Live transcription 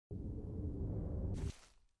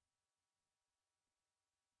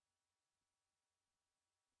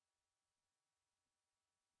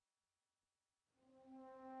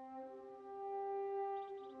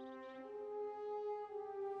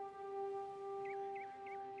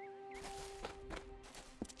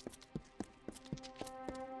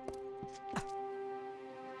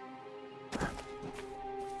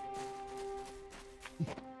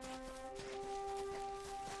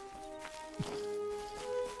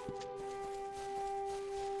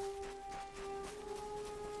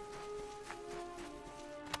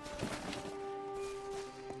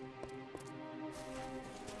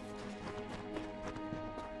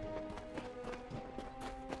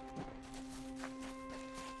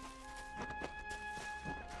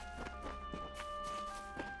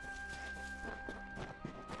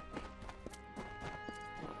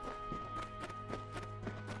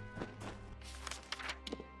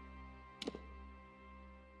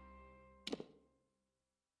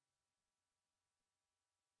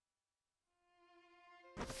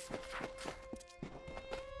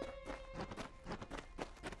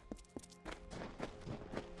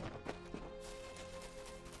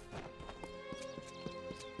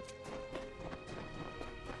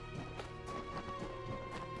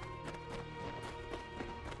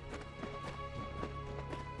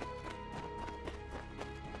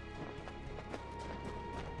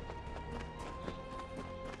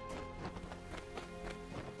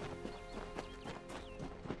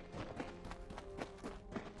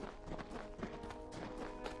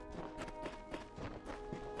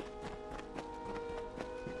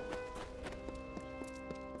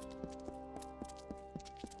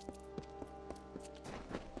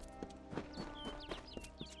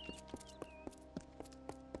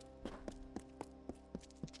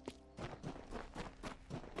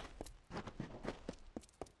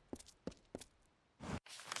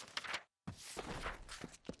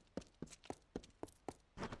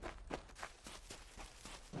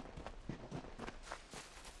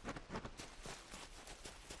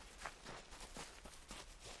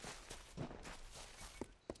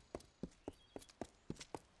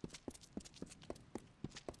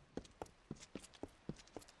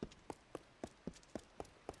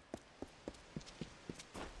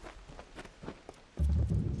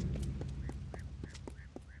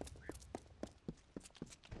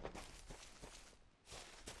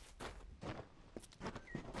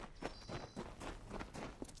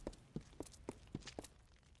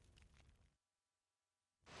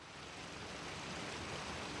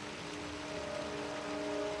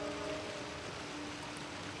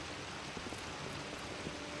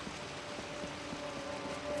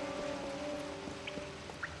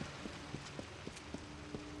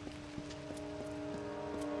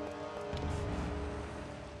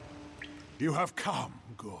You have come,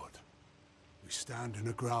 good. We stand in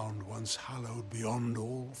a ground once hallowed beyond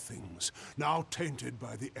all things, now tainted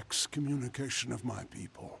by the excommunication of my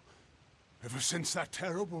people. Ever since that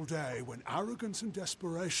terrible day when arrogance and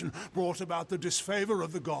desperation brought about the disfavor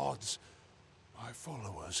of the gods, my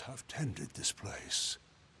followers have tended this place.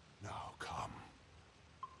 Now come.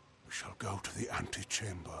 We shall go to the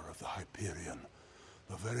antechamber of the Hyperion,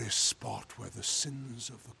 the very spot where the sins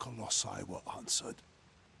of the Colossi were answered.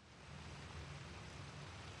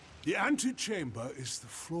 The antechamber is the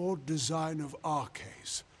flawed design of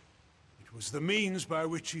Arches. It was the means by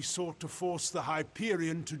which he sought to force the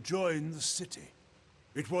Hyperion to join the city.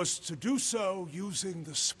 It was to do so using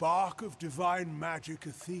the spark of divine magic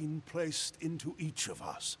Athene placed into each of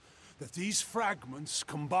us, that these fragments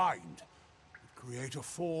combined would create a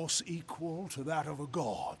force equal to that of a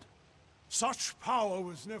god. Such power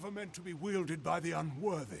was never meant to be wielded by the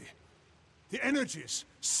unworthy. The energies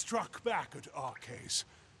struck back at Arches,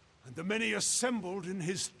 and the many assembled in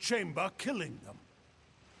his chamber, killing them.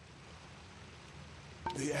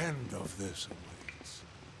 The end of this awaits.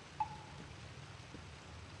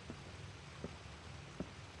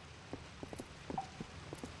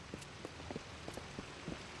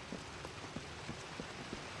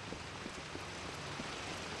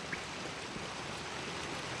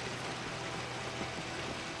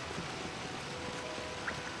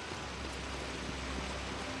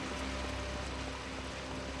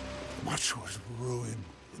 Much was ruined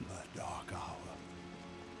in that dark hour.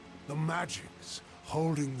 The magics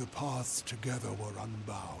holding the paths together were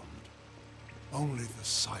unbound. Only the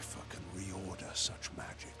cipher can reorder such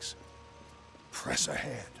magics. Press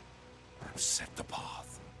ahead and set the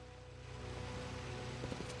path.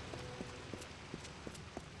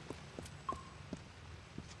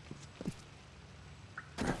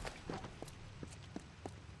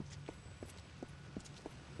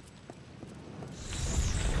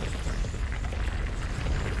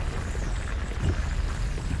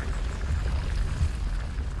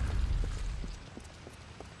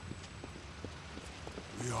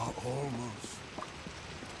 We are almost.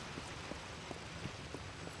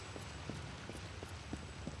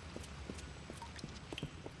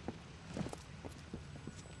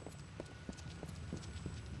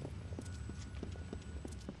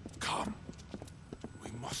 Come.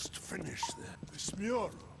 We must finish this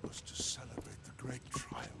mural was to celebrate the great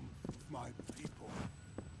triumph of my people.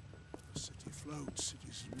 The city floats. It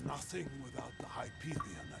is nothing without the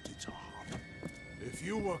Hyperion at its heart. If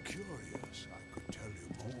you were curious, I could tell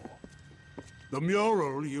you more. The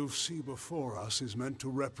mural you see before us is meant to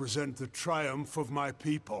represent the triumph of my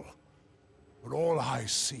people. But all I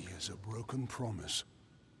see is a broken promise.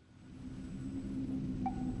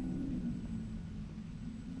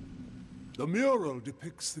 The mural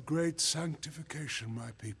depicts the great sanctification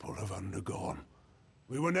my people have undergone.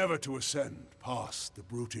 We were never to ascend past the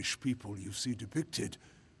brutish people you see depicted.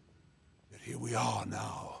 Yet here we are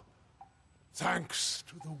now. Thanks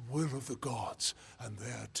to the will of the gods and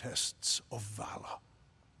their tests of valor.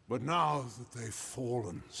 But now that they've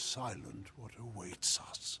fallen silent, what awaits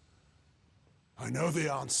us? I know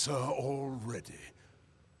the answer already.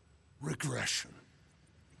 Regression.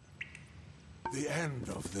 The end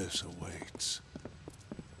of this awaits.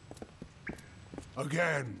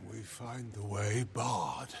 Again, we find the way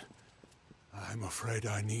barred. I'm afraid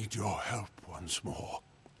I need your help once more.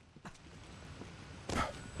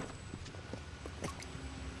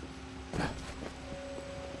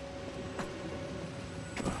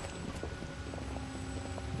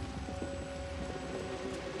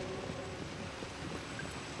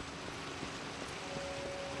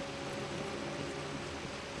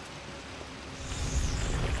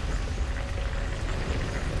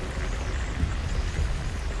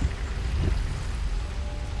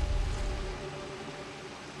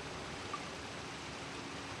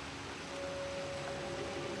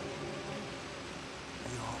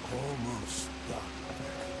 Almost done.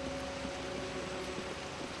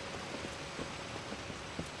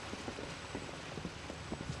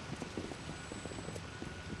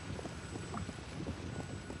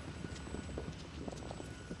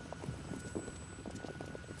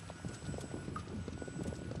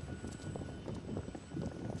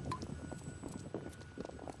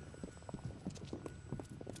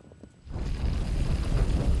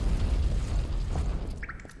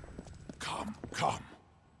 Come.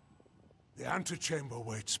 The antechamber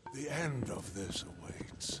waits. The end of this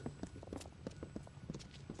awaits.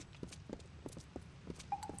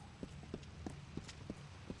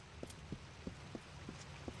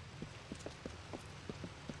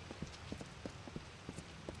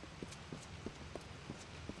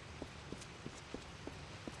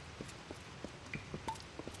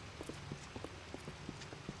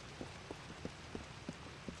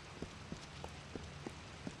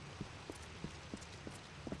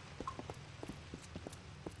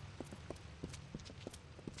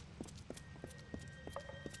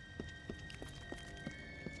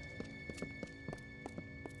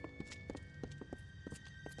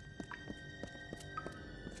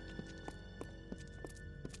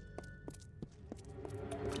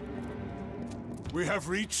 We have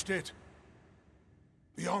reached it.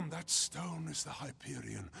 Beyond that stone is the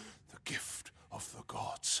Hyperion, the gift of the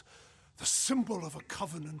gods, the symbol of a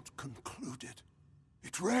covenant concluded.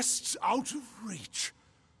 It rests out of reach,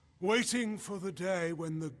 waiting for the day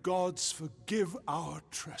when the gods forgive our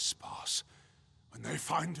trespass, when they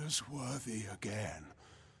find us worthy again.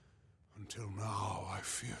 Until now, I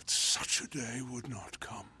feared such a day would not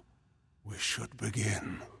come. We should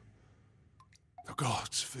begin. The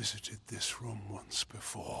gods visited this room once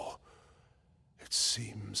before. It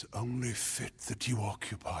seems only fit that you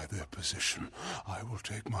occupy their position. I will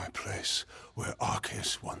take my place where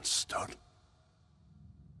Arceus once stood.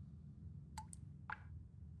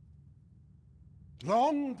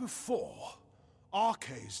 Long before,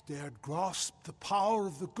 Arceus dared grasp the power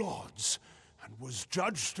of the gods and was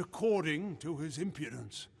judged according to his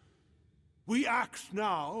impudence. We act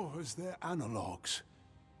now as their analogues.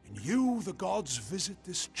 In you, the gods visit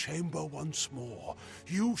this chamber once more.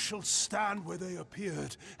 You shall stand where they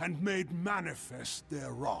appeared and made manifest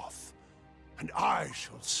their wrath. And I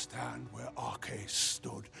shall stand where Arceus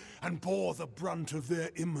stood and bore the brunt of their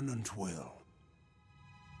imminent will.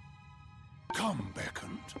 Come,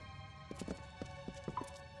 beckoned.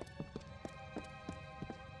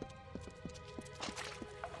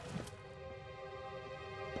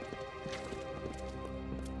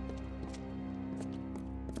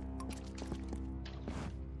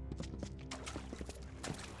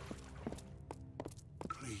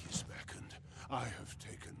 Please, beckoned. I have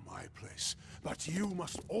taken my place, but you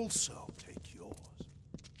must also take yours.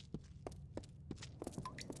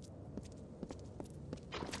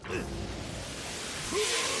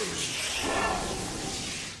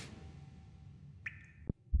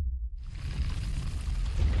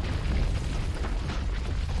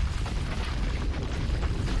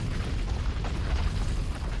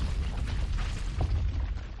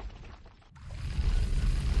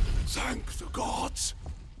 Thank the gods!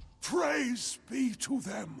 Praise be to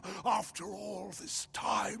them! After all this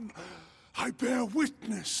time, I bear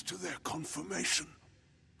witness to their confirmation.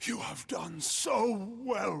 You have done so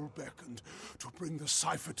well, beckoned, to bring the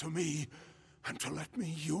cipher to me, and to let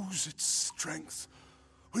me use its strength.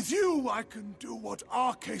 With you, I can do what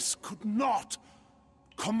Arceus could not.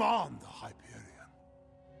 Command the Hyperion.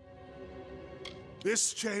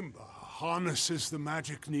 This chamber harnesses the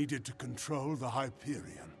magic needed to control the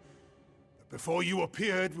Hyperion. Before you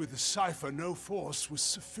appeared with the cipher, no force was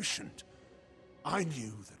sufficient. I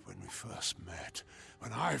knew that when we first met,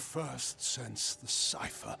 when I first sensed the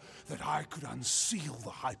cipher, that I could unseal the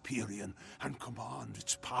Hyperion and command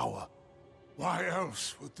its power. Why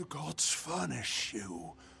else would the gods furnish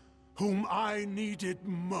you, whom I needed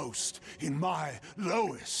most in my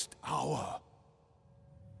lowest hour?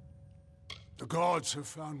 The gods have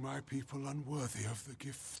found my people unworthy of the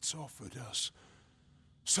gifts offered us.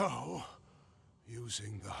 So,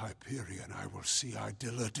 using the Hyperion, I will see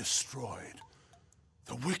Idilla destroyed.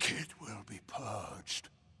 The wicked will be purged.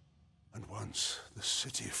 And once the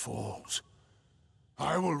city falls,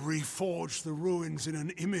 I will reforge the ruins in an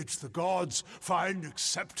image the gods find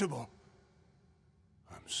acceptable.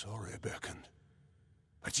 I'm sorry, beckoned,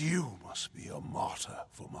 but you must be a martyr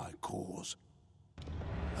for my cause.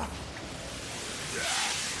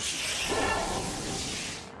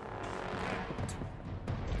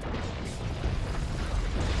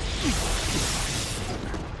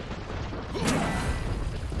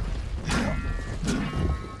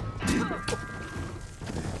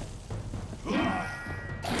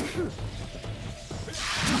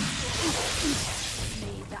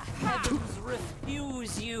 May the heavens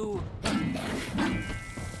refuse you!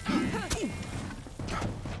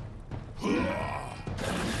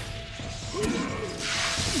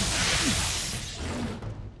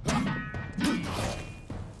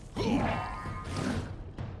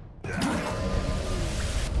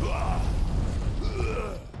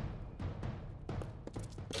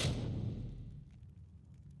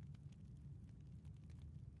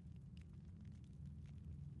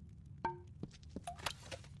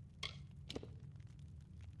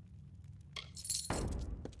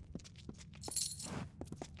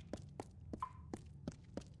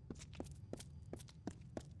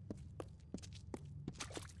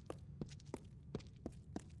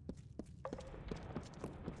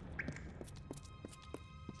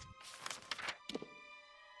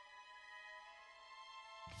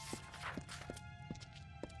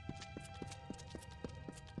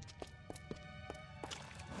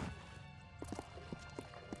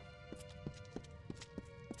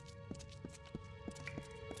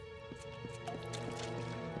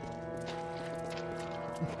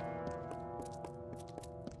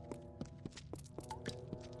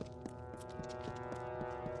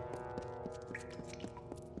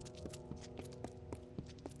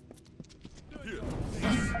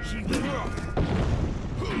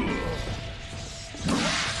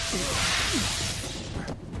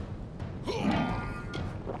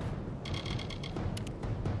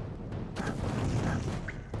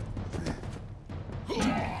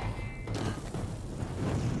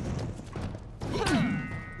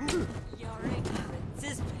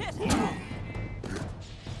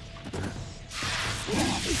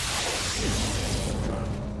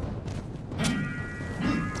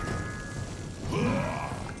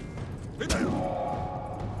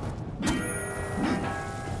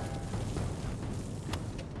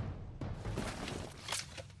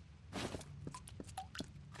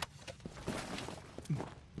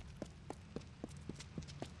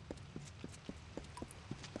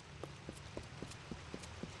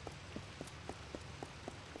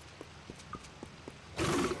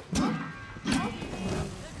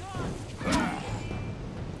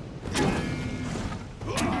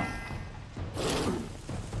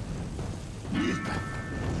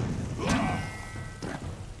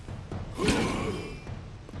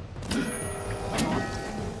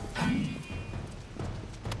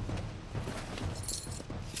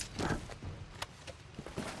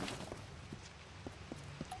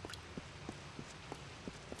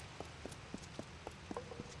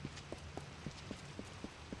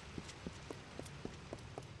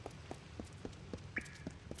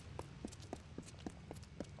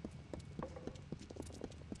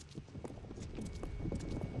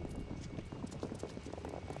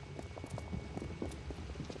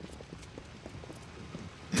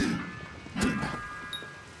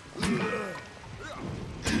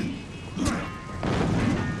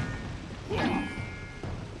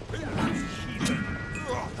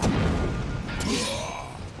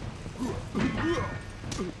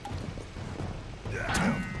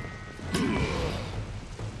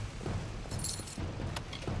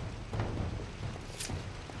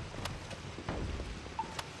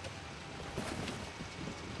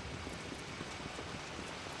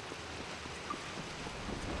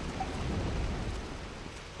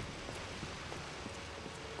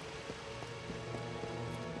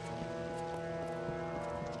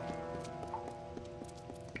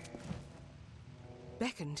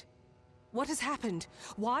 Beckoned. What has happened?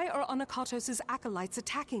 Why are Anakatos' acolytes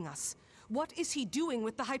attacking us? What is he doing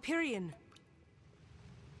with the Hyperion?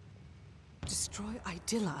 Destroy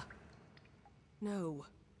Idylla? No.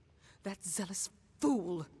 That zealous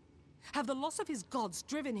fool. Have the loss of his gods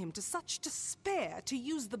driven him to such despair to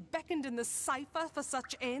use the Beckoned and the Cipher for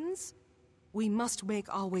such ends? We must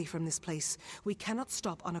make our way from this place. We cannot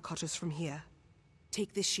stop Anakatos from here.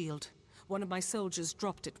 Take this shield. One of my soldiers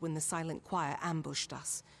dropped it when the Silent Choir ambushed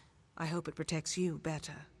us. I hope it protects you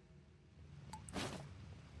better.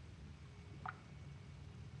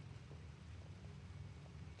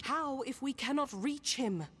 How if we cannot reach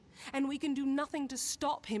him? And we can do nothing to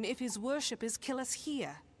stop him if his worshippers kill us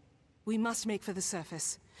here. We must make for the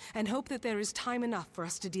surface, and hope that there is time enough for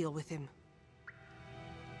us to deal with him.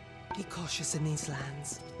 Be cautious in these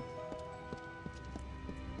lands.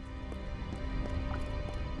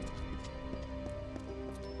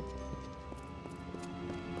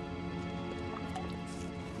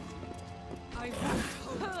 I won't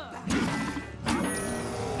hold back.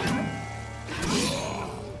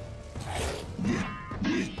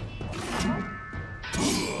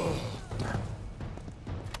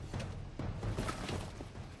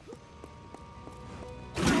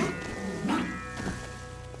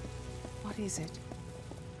 What is it?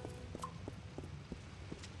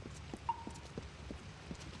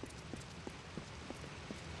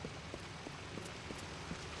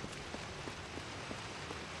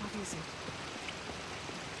 What is it?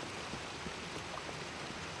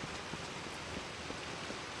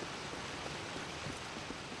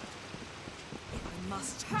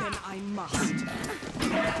 Then I must.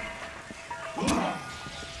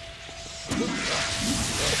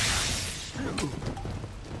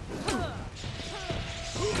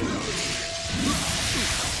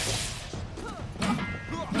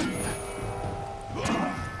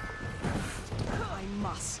 I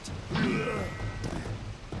must.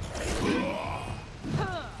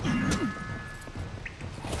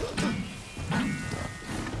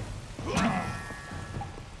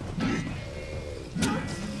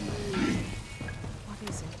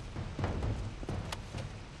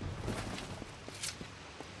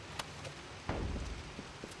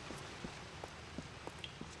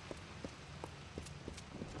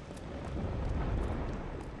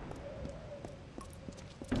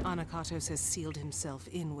 Anakatos has sealed himself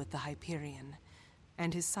in with the Hyperion,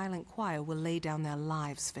 and his Silent Choir will lay down their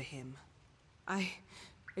lives for him. I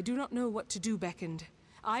do not know what to do, Beckoned.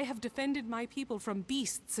 I have defended my people from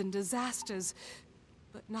beasts and disasters,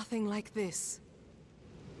 but nothing like this.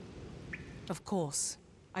 Of course,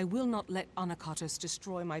 I will not let Anakatos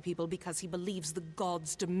destroy my people because he believes the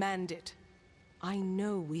gods demand it. I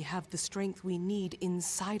know we have the strength we need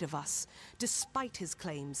inside of us, despite his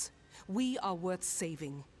claims. We are worth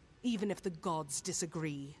saving, even if the gods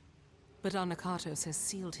disagree. But Anakatos has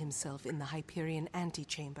sealed himself in the Hyperion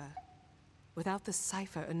antechamber. Without the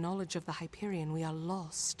cipher and knowledge of the Hyperion, we are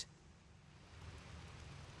lost.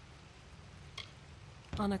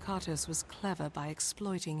 Anakatos was clever by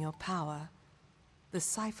exploiting your power. The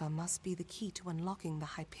cipher must be the key to unlocking the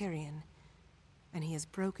Hyperion, and he has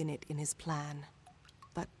broken it in his plan.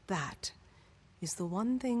 But that is the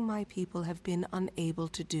one thing my people have been unable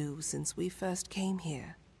to do since we first came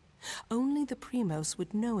here. Only the Primos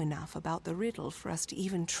would know enough about the riddle for us to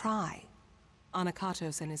even try.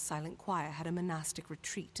 Anakatos and his silent choir had a monastic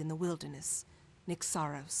retreat in the wilderness,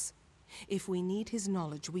 Nixaros. If we need his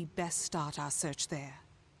knowledge, we best start our search there.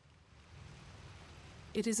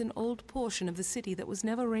 It is an old portion of the city that was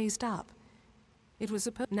never raised up.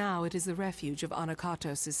 Now it is the refuge of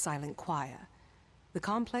Anakatos' silent choir. The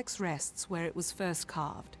complex rests where it was first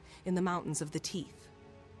carved, in the Mountains of the Teeth.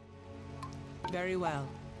 Very well.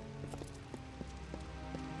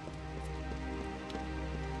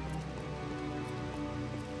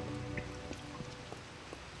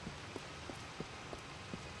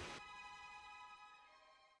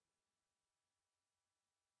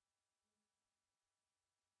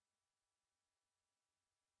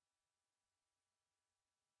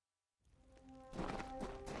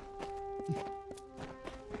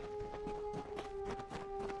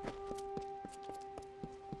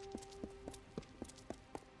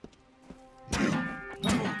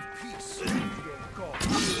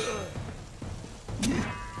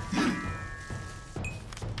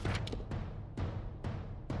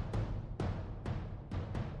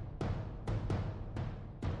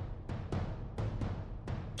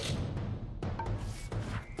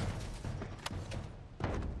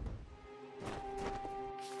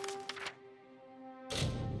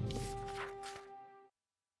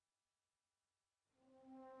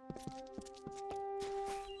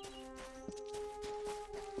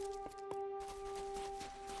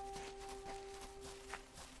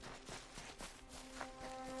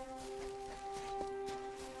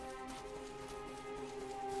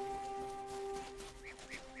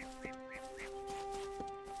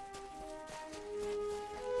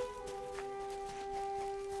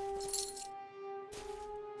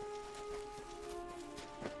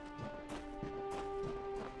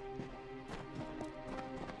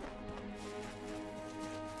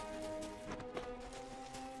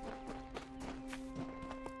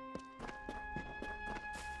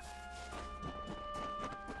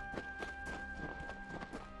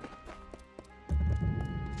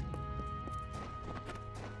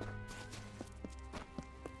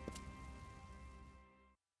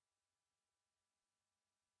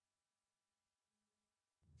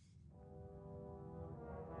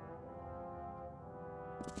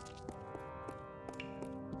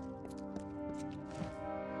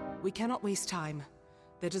 We cannot waste time.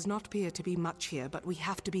 There does not appear to be much here, but we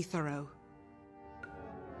have to be thorough.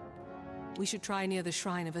 We should try near the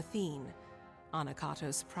shrine of Athene.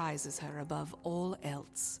 Anakatos prizes her above all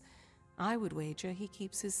else. I would wager he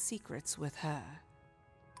keeps his secrets with her.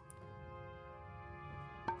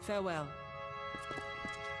 Farewell.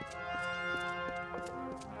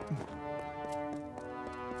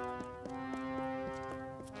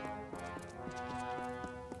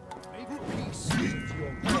 Make peace with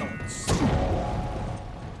your gods.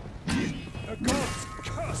 The gods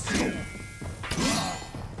curse you!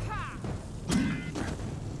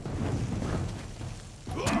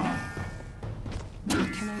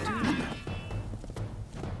 What can I do?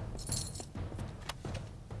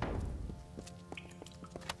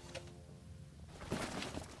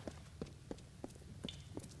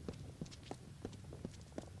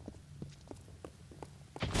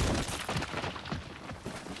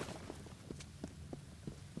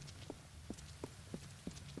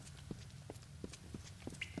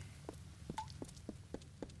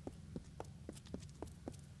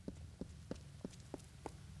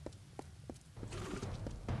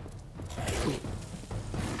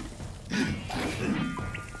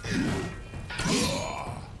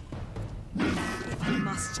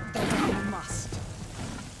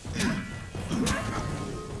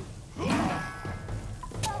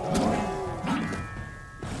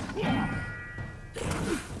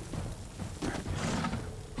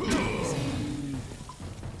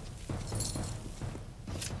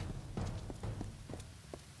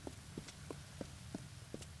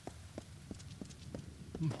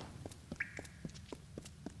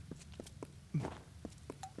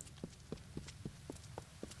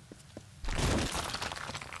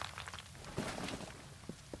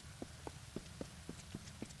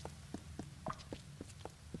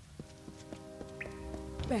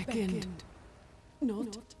 beckoned,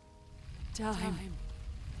 not time.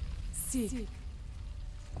 Seek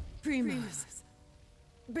Primus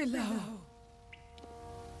below.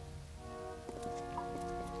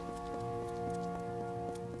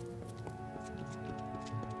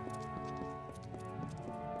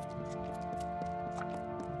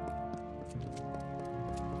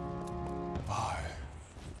 I,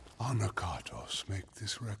 Anakatos, make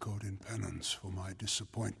this record in penance for my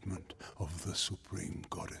disappointment of the supreme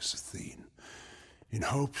goddess Athene, in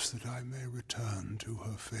hopes that I may return to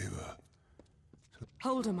her favor.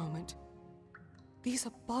 Hold a moment. These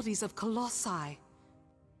are bodies of colossi.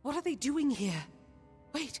 What are they doing here?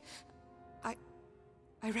 Wait, I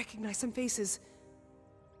recognize some faces.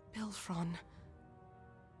 Bilfron,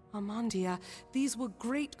 Armandia, these were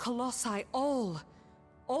great colossi, all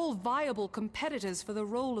viable competitors for the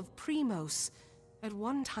role of Primos, at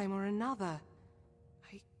one time or another.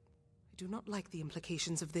 I do not like the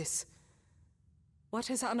implications of this. What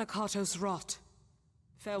has Anakatos wrought?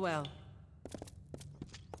 Farewell.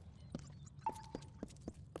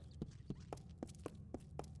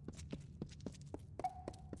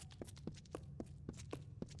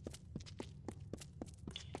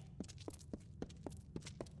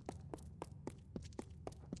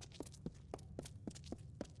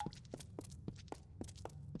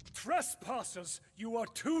 Trespassers, you are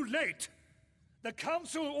too late! The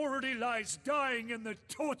council already lies dying in the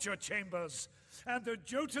torture chambers, and the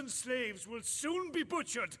Jotun slaves will soon be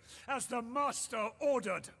butchered as the master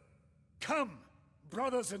ordered. Come,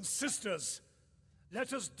 brothers and sisters,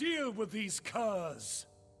 let us deal with these curs.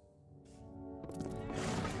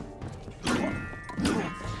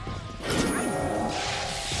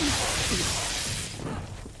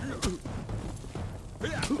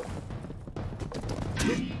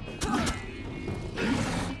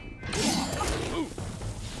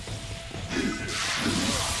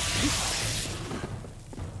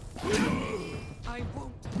 I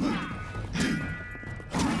won't.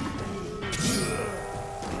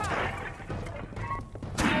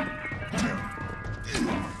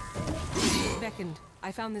 Beckoned.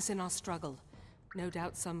 I found this in our struggle. No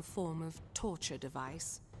doubt some form of torture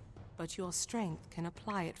device. But your strength can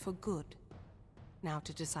apply it for good. Now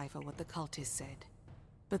to decipher what the cultists said.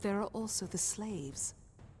 But there are also the slaves.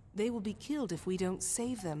 They will be killed if we don't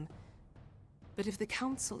save them. But if the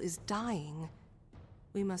council is dying,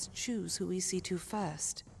 we must choose who we see to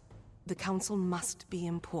first. The council must be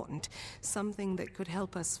important. Something that could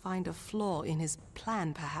help us find a flaw in his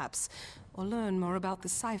plan, perhaps, or learn more about the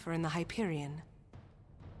cipher in the Hyperion.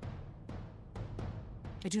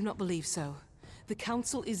 I do not believe so. The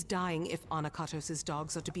council is dying if Anakatos'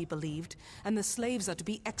 dogs are to be believed, and the slaves are to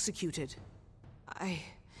be executed. I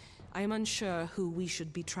am unsure who we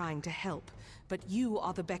should be trying to help, but you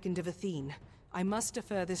are the beckoned of Athene. I must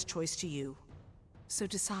defer this choice to you. So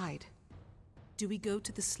decide. Do we go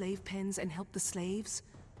to the slave pens and help the slaves?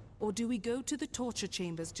 Or do we go to the torture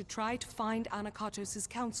chambers to try to find Anakatos'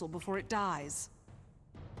 council before it dies?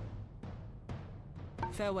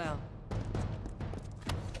 Farewell.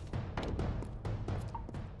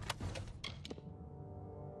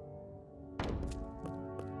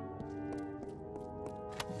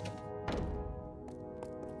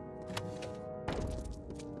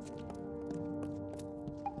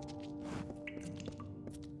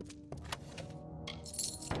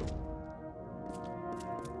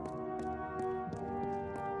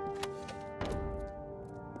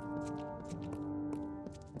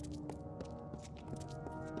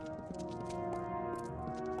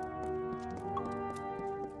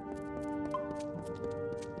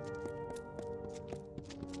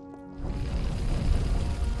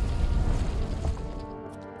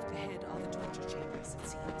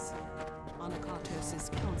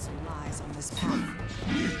 Council lies on this path.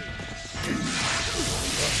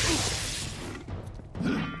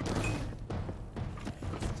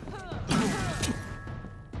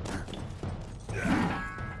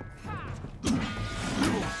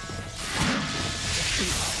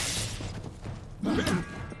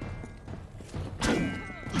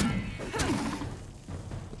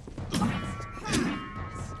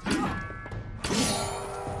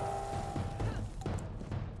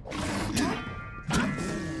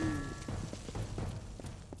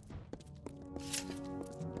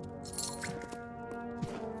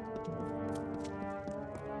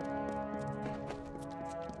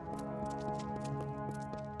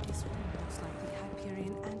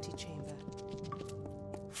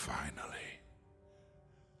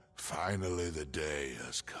 Finally, the day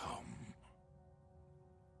has come.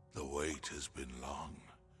 The wait has been long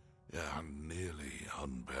and nearly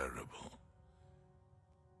unbearable.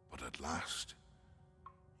 But at last,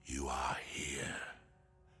 You are here.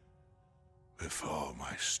 Before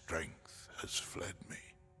my strength has fled me.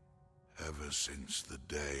 Ever since the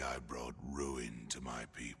day I brought ruin to my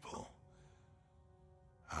people.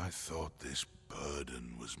 I thought this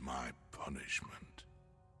burden was my punishment.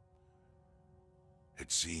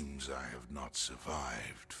 It seems I have not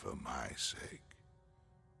survived for my sake,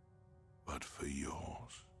 but for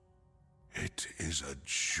yours. It is a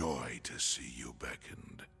joy to see you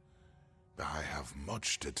beckoned. I have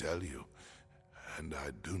much to tell you, and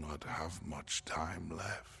I do not have much time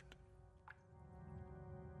left.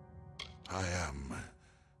 I am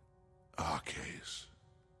Arcades.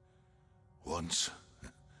 Once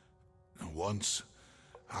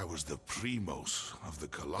I was the primos of the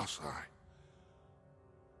Colossi,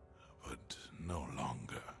 but no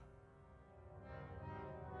longer.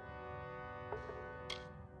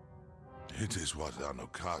 It is what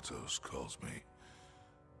Anokatos calls me,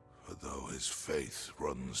 for though his faith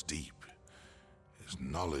runs deep, his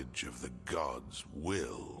knowledge of the gods'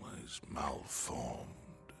 will is malformed.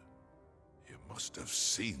 You must have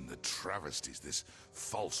seen the travesties this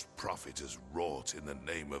false prophet has wrought in the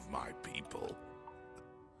name of my people.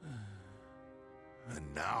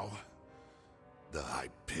 And now, the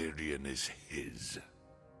Hyperion is his.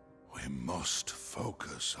 We must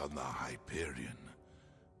focus on the Hyperion.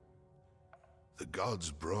 The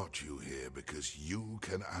gods brought you here because you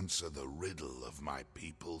can answer the riddle of my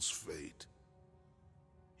people's fate.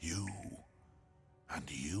 You, and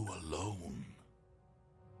you alone.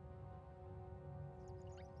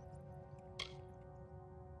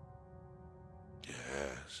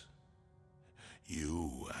 Yes,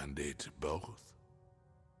 you and it both.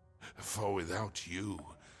 For without you,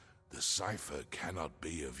 the cipher cannot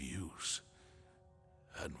be of use.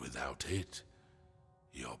 And without it,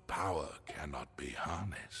 your power cannot be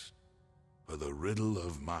harnessed. For the riddle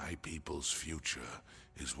of my people's future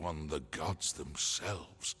is one the gods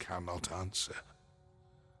themselves cannot answer.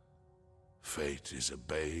 Fate is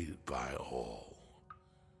obeyed by all.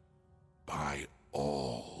 By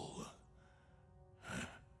all.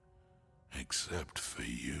 Except for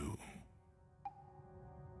you.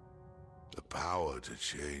 The power to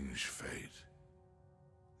change fate.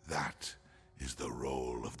 That is the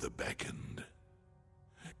role of the beckoned.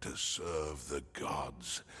 To serve the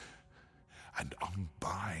gods and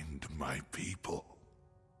unbind my people.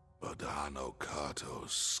 But Anokatos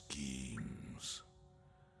schemes.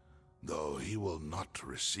 Though he will not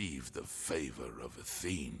receive the favor of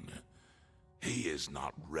Athene, he is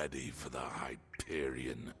not ready for the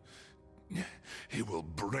Hyperion. He will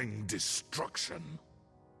bring destruction.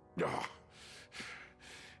 Ah,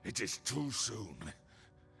 it is too soon.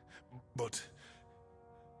 But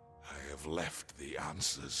I have left the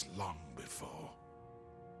answers long before.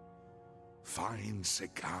 Find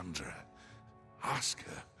Sikandra. Ask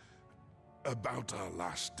her about our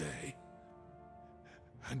last day.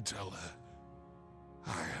 And tell her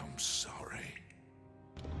I am sorry.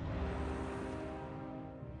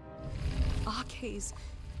 Arcades.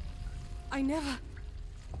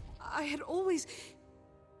 I had always...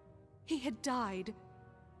 He had died.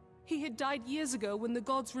 He had died years ago when the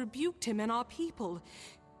gods rebuked him and our people.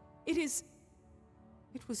 It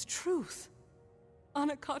was truth.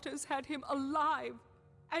 Anokatos had him alive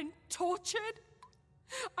and tortured.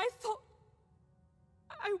 I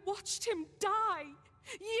watched him die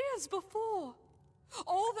years before.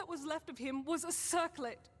 All that was left of him was a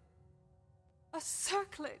circlet. A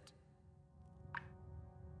circlet.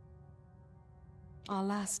 Our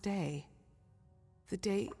last day. The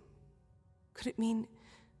day... Could it mean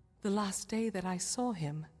the last day that I saw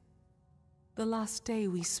him? The last day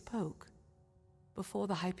we spoke? Before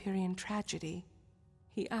the Hyperion tragedy,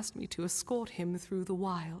 he asked me to escort him through the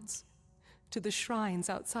wilds, to the shrines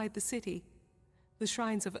outside the city, the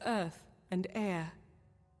shrines of earth and air.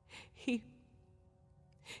 He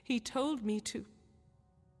told me to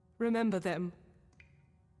remember them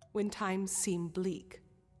when times seem bleak.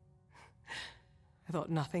 I thought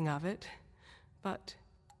nothing of it, but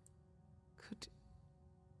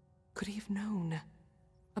could he have known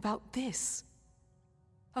about this?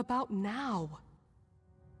 About now?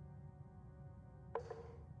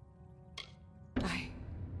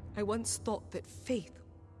 I once thought that faith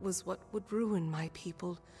was what would ruin my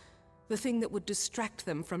people, the thing that would distract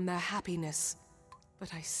them from their happiness.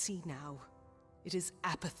 But I see now, it is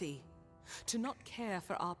apathy. To not care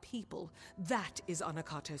for our people, that is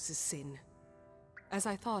Anokatos' sin. As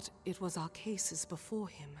I thought it was our cases before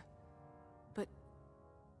him. But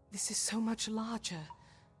this is so much larger.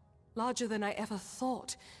 Larger than I ever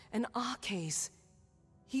thought. An Arcades.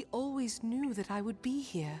 He always knew that I would be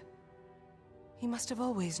here. He must have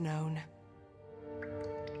always known.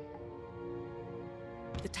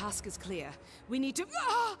 The task is clear. We need to...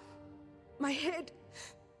 Ah! My head!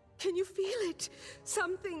 Can you feel it?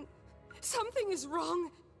 Something is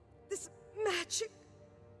wrong. This magic...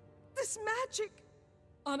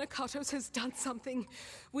 Anakatos has done something.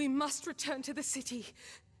 We must return to the city.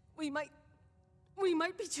 We might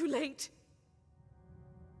be too late.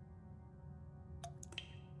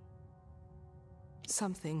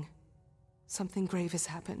 Something grave has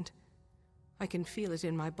happened. I can feel it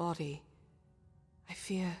in my body. I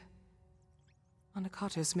fear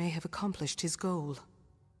Anakatos may have accomplished his goal.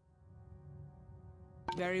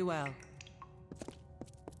 Very well.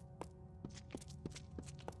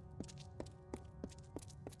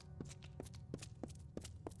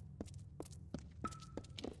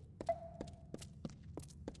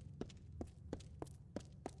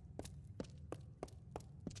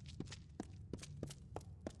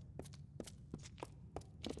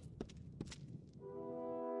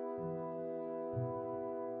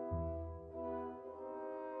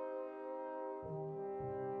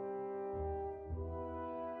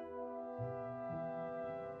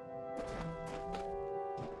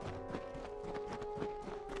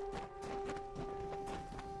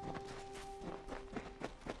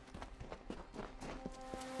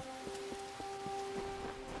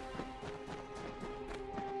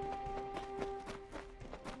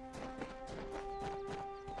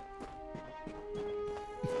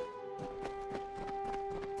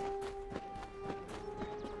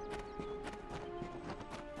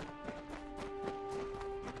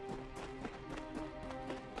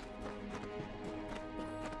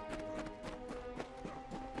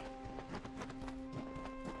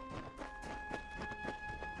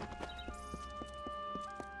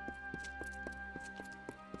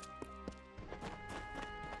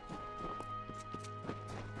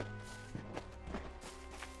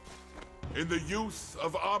 In the youth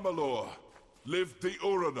of Amalur lived the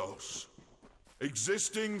Uranos,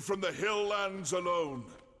 existing from the hill lands alone.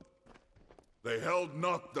 They held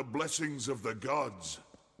not the blessings of the gods,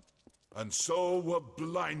 and so were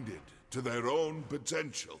blinded to their own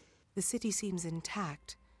potential. The city seems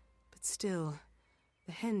intact, but still,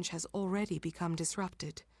 the henge has already become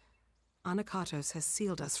disrupted. Anakatos has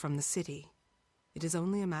sealed us from the city. It is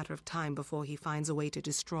only a matter of time before he finds a way to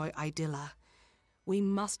destroy Idilla. We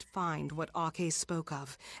must find what Arche spoke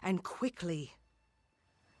of, and quickly.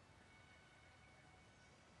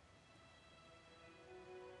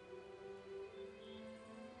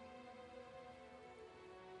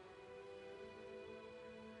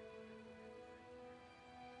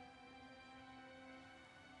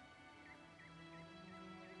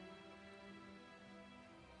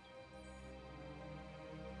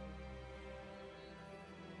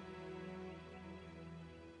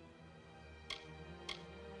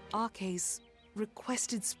 Arche's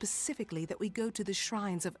requested specifically that we go to the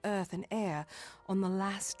shrines of earth and air on the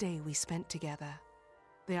last day we spent together.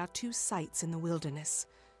 There are two sites in the wilderness,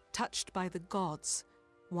 touched by the gods,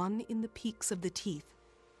 one in the peaks of the Teeth,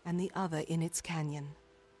 and the other in its canyon.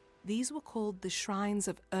 These were called the shrines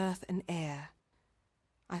of earth and air.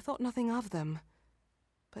 I thought nothing of them,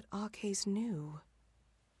 but Arches knew.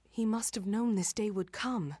 He must have known this day would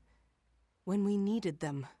come, when we needed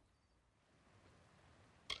them.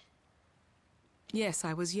 Yes,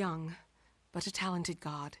 I was young, but a talented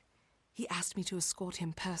guard. He asked me to escort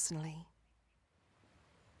him personally.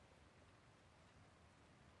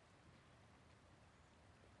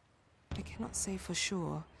 I cannot say for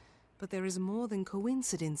sure, but there is more than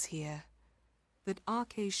coincidence here. That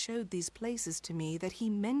Arche showed these places to me, that he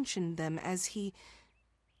mentioned them as he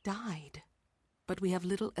died. But we have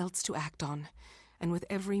little else to act on, and with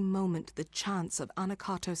every moment the chance of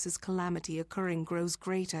Anakatos' calamity occurring grows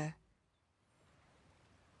greater.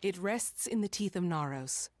 It rests in the teeth of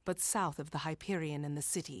Naros, but south of the Hyperion and the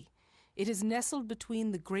city. It is nestled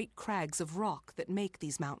between the great crags of rock that make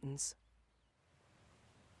these mountains.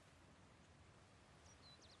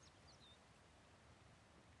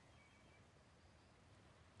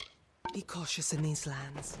 Be cautious in these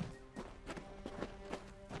lands.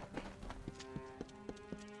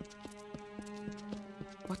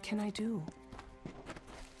 What can I do?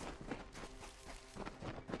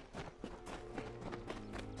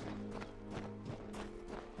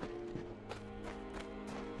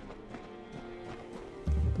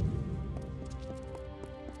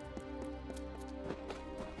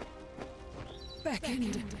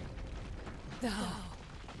 Beckoned, thou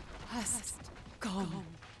hast come.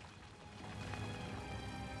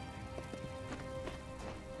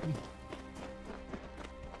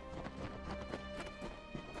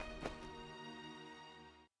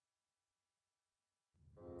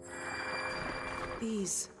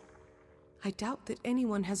 These I doubt that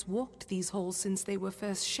anyone has walked these halls since they were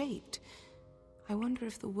first shaped. I wonder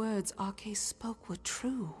if the words Arke spoke were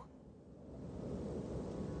true.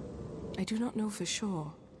 I do not know for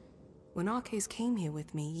sure. When Arcas came here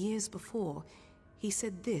with me years before, he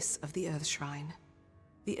said this of the Earth Shrine.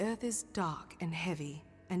 The earth is dark and heavy,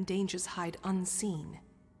 and dangers hide unseen.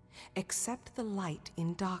 Accept the light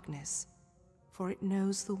in darkness, for it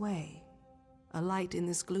knows the way. A light in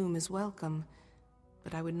this gloom is welcome,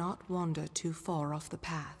 but I would not wander too far off the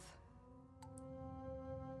path.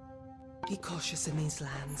 Be cautious in these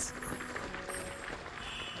lands.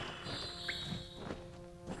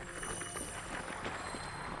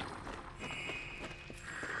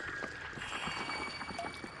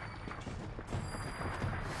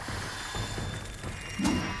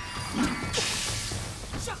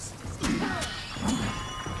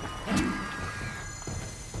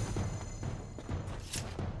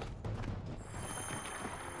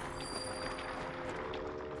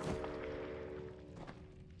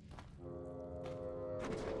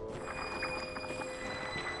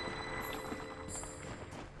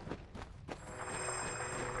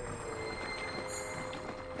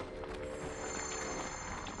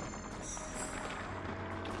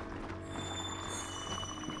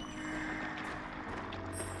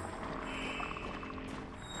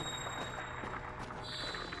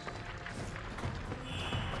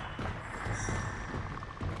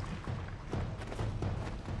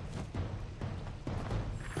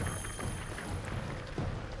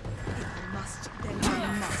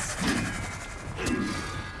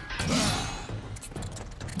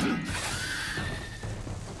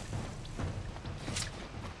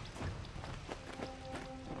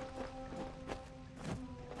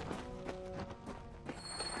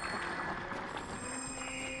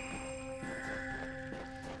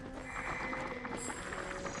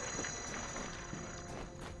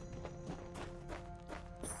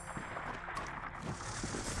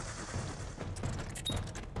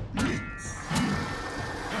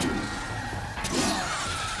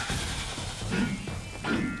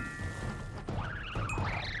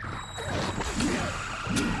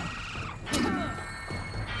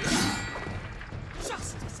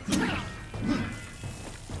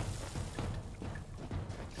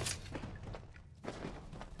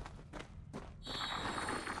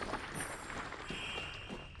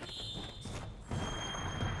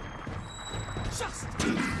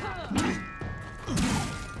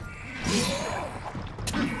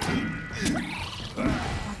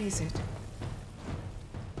 What is it?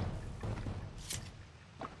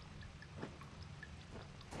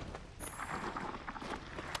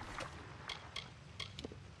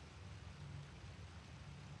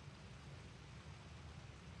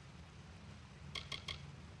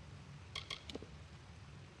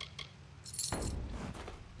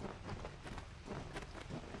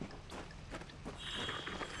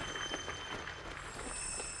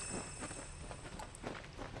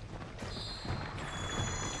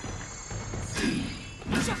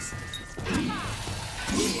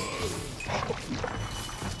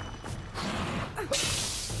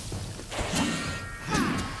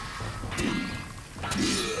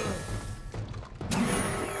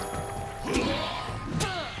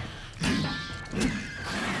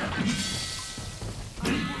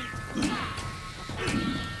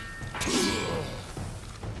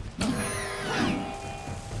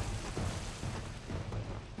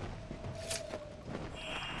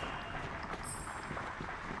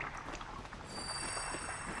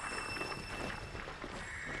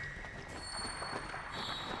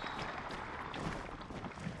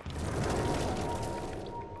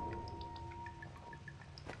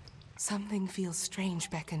 Something feels strange,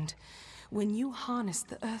 Beckoned. When you harnessed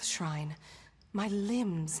the Earth Shrine, my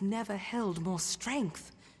limbs never held more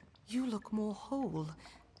strength. You look more whole,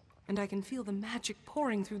 and I can feel the magic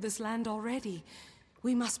pouring through this land already.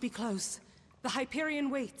 We must be close. The Hyperion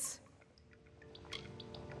waits.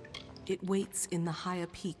 It waits in the higher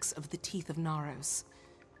peaks of the teeth of Naros.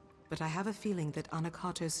 But I have a feeling that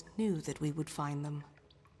Anakatos knew that we would find them.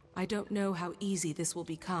 I don't know how easy this will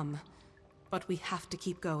become, but we have to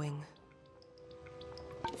keep going.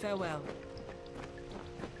 Farewell.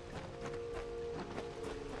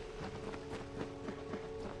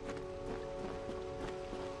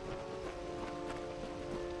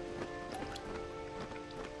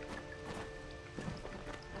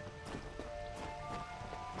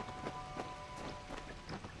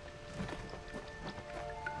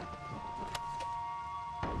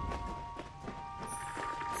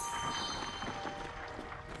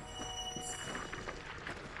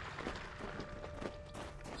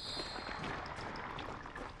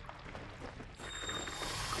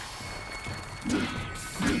 Let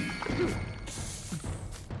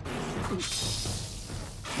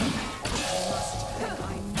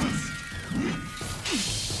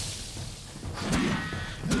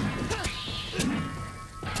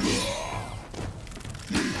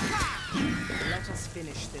us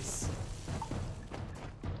finish this.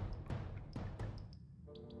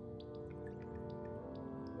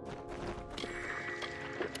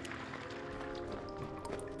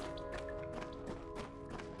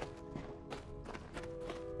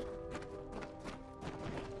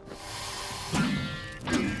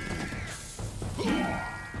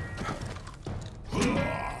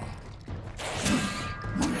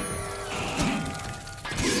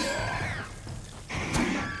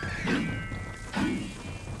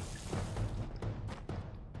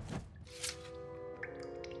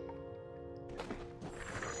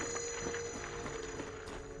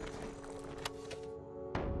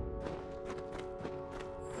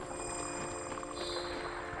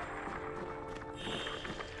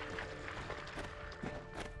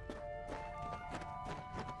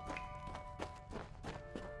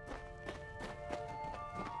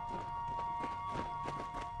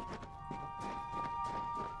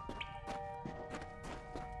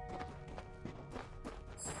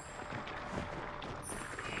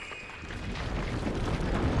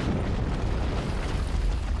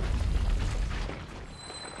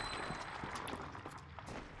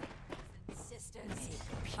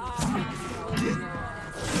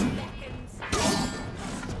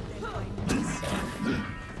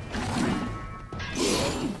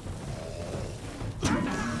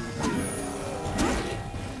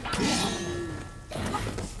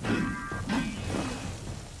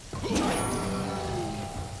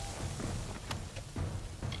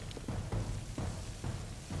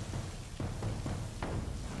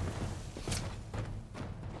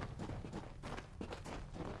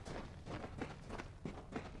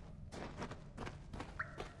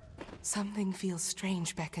 Something feels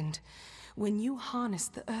strange, Beckoned. When you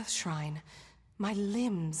harnessed the Earth Shrine, my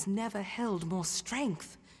limbs never held more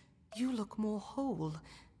strength. You look more whole,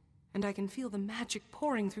 and I can feel the magic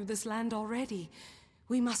pouring through this land already.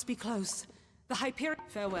 We must be close. The Hyperion...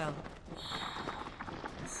 Farewell.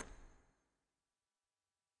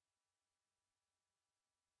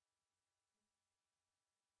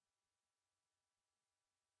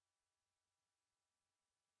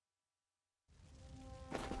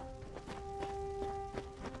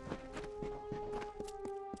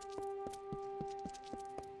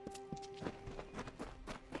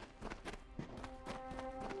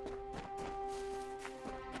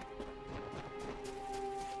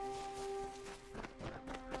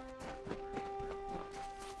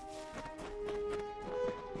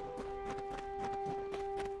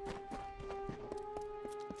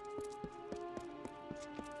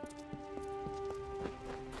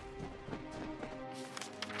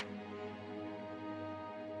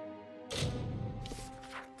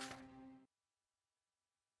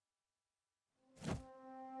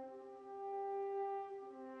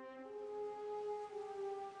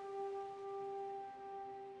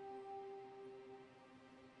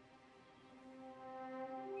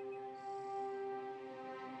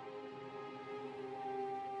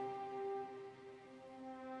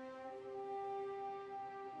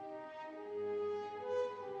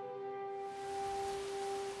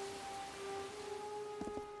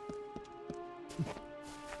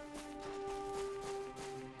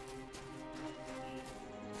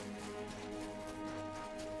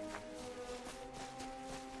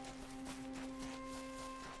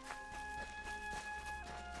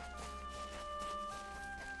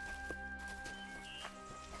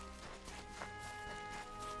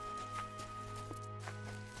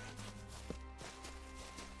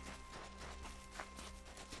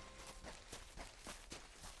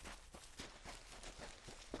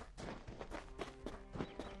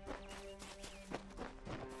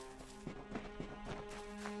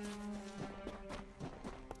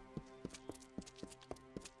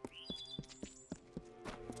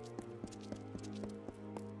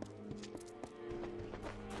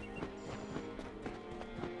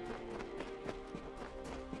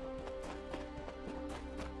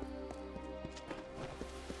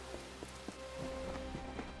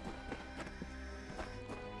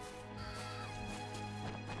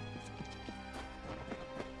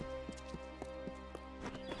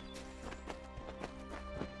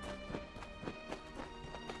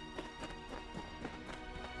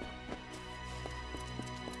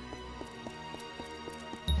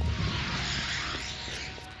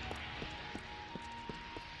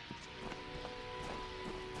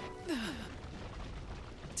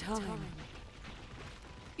 Time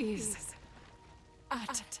is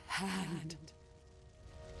at hand.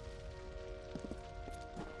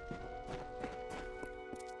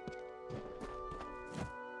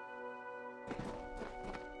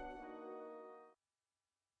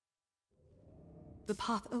 The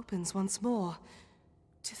path opens once more.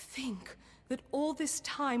 To think that all this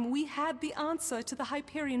time we had the answer to the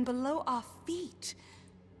Hyperion below our feet.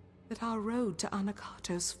 That our road to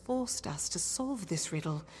Anakatos forced us to solve this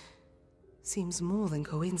riddle seems more than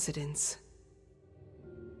coincidence.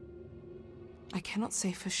 I cannot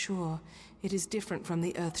say for sure it is different from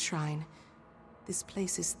the Earth Shrine. This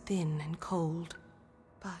place is thin and cold.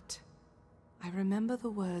 But I remember the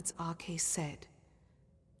words Arke said.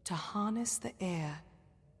 To harness the air,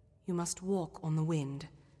 you must walk on the wind.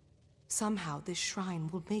 Somehow this shrine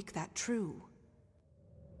will make that true.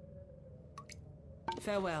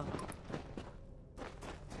 Farewell.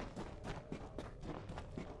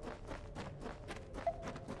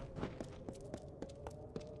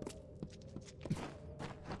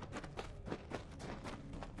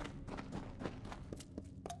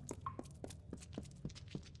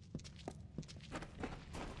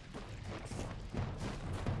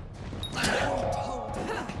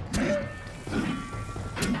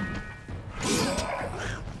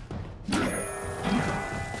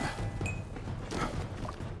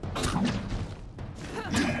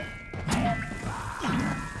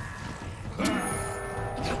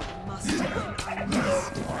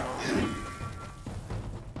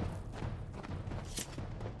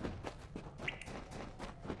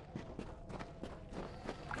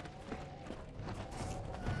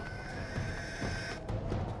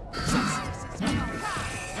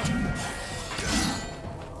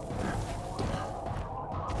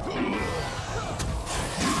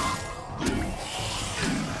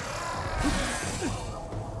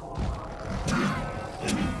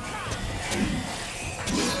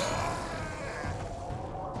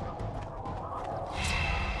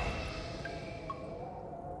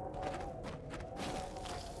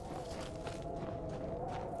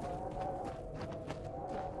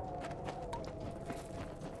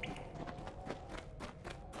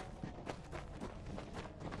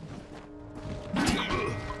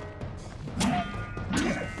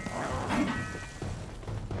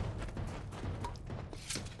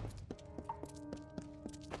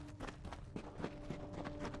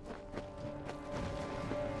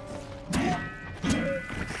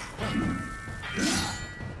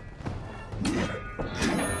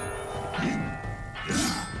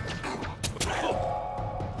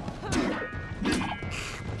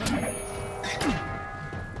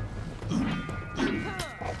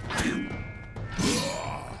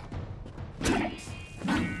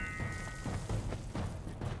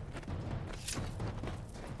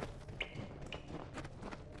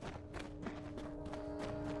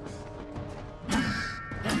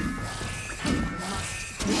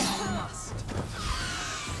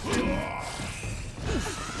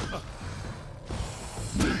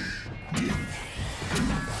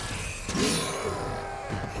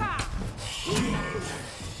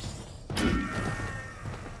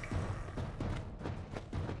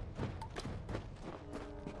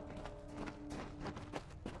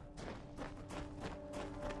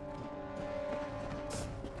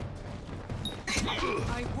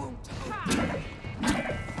 I won't hope.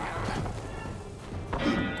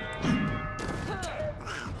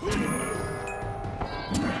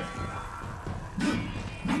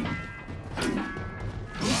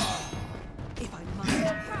 If I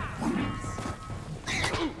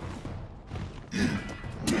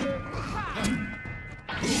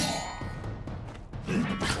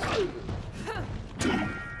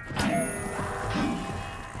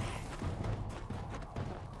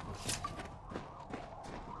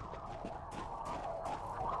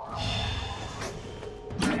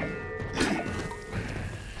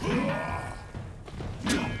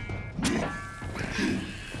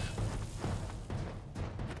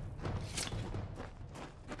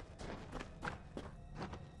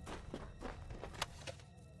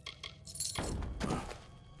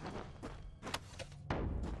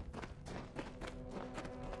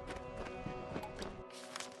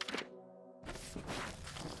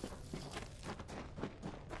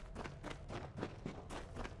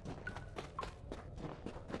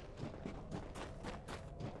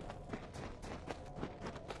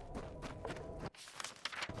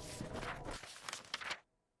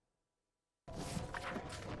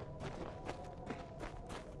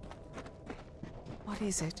What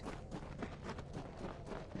is it?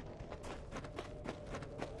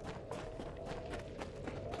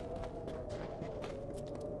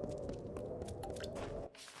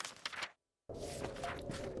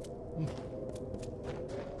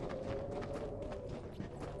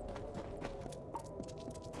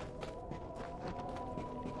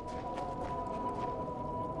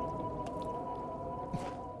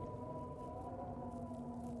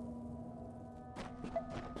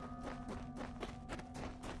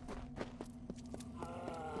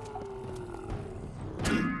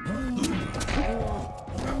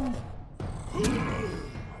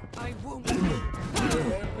 I won't.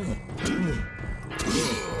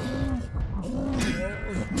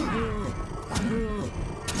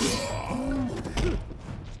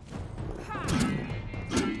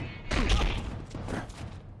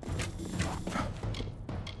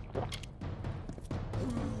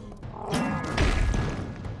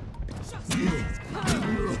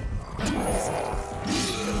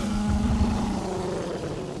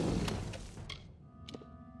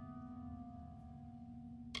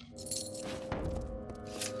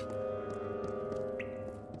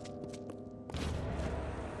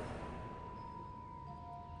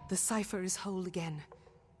 The cipher is whole again.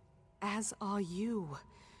 As are you.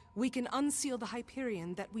 We can unseal the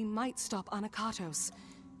Hyperion that we might stop Anakatos.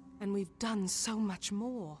 And we've done so much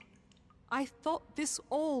more. I thought this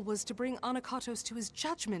all was to bring Anakatos to his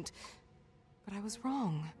judgment. But I was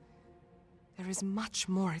wrong. There is much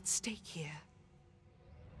more at stake here.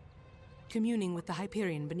 Communing with the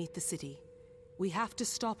Hyperion beneath the city. We have to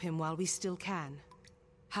stop him while we still can.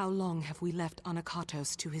 How long have we left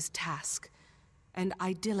Anakatos to his task? And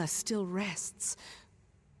Idylla still rests.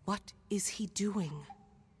 What is he doing?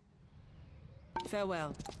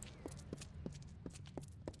 Farewell.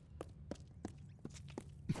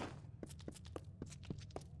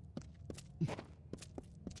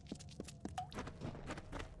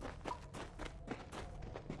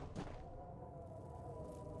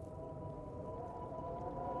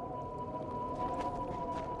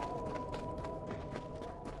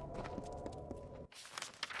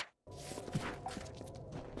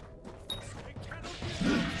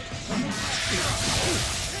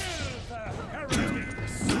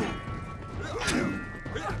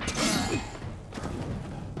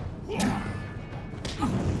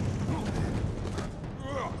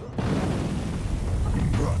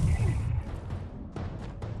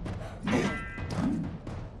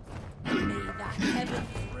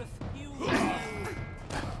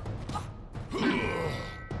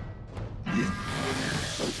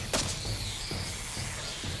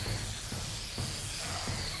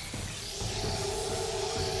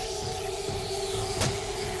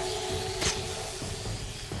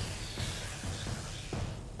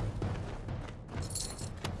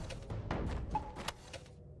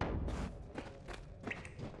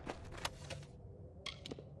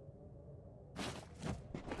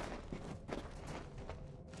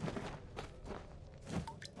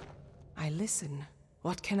 I listen.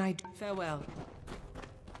 What can I do? Farewell.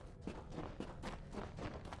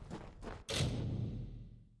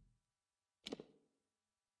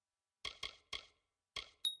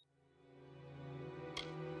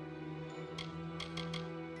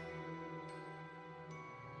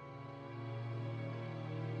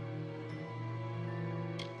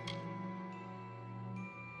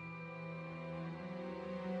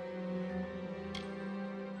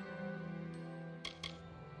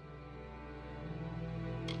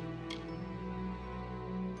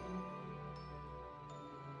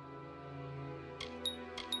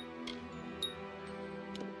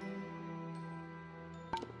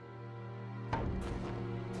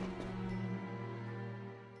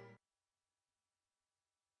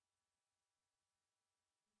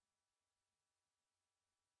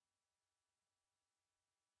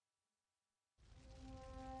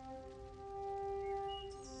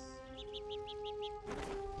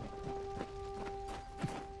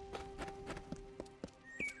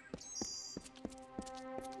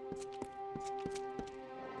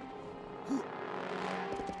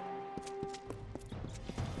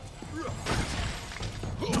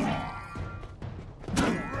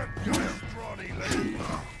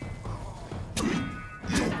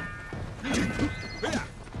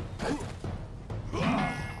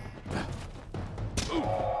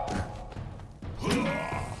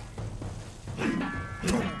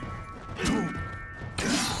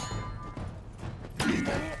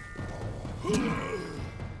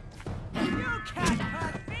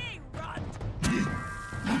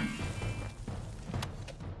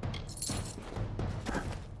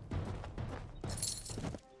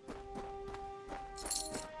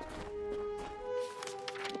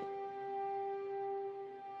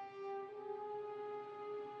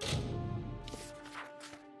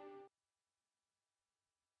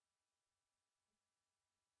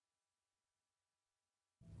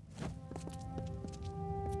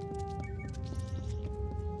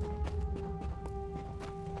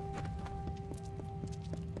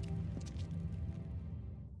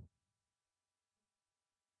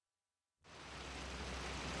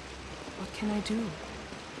 can I do?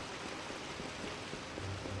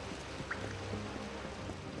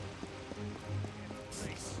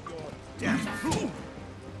 Face your death!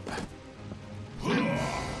 The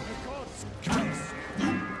gods curse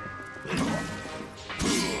you!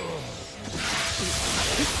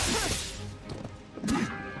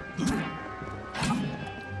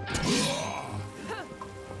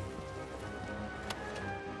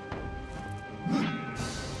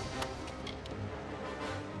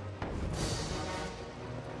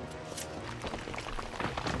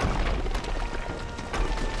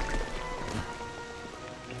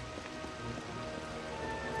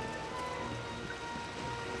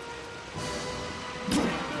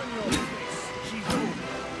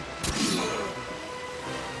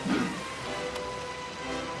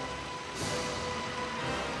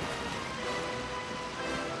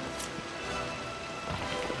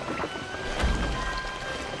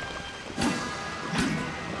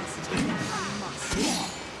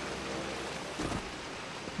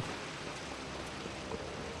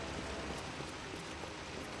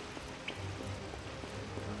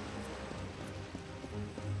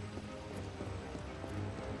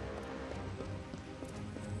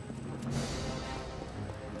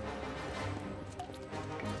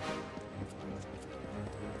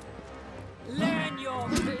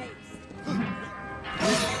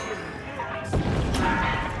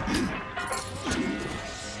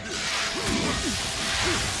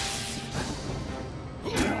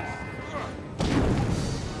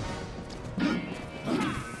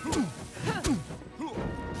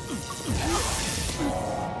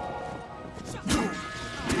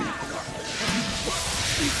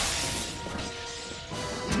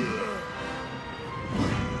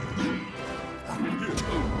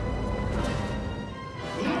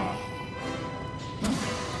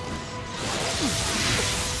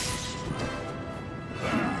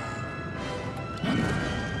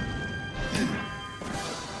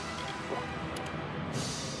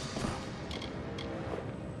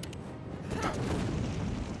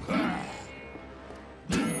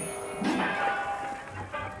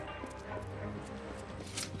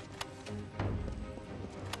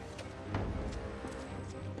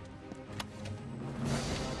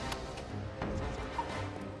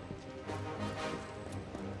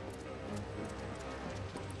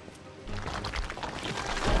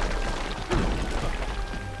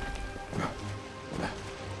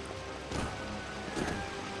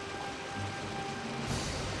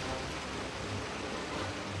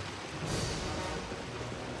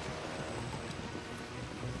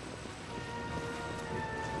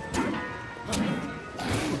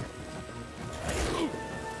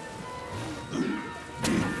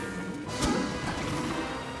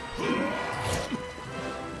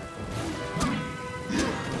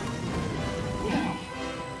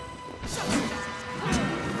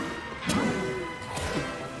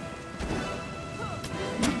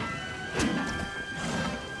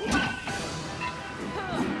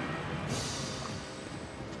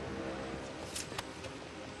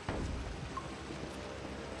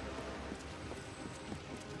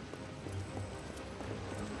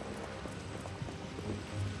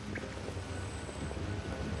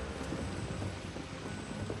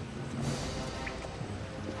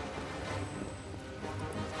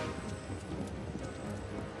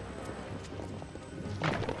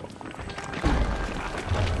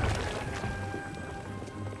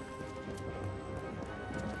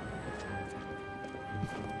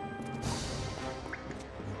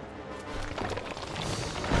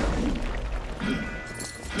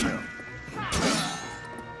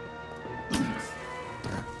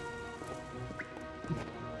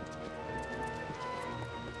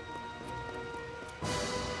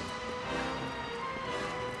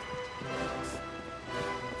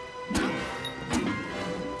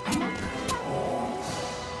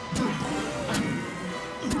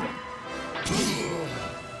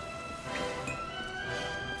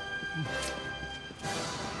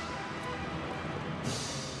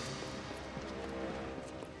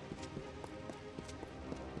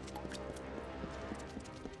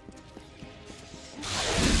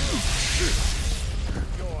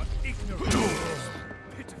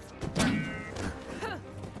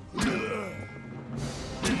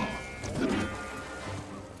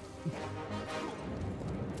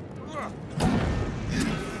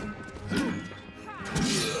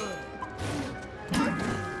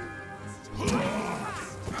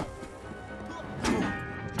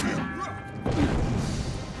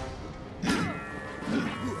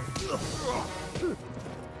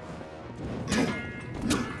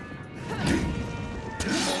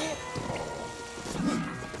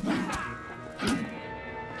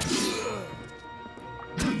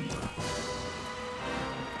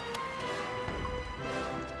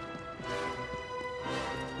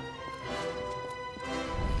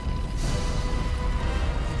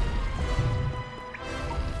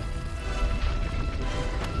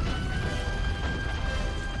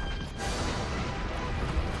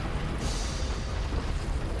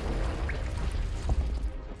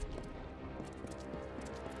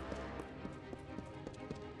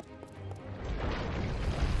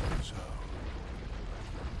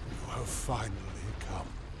 finally come.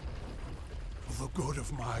 For the good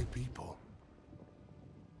of my people.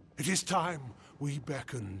 It is time we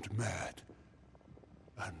beckoned Mad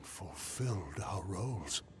and fulfilled our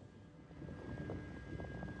roles.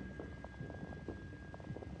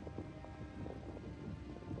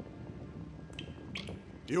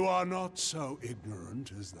 You are not so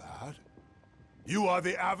ignorant as that. You are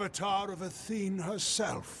the avatar of Athene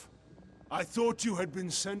herself. I thought you had been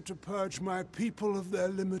sent to purge my people of their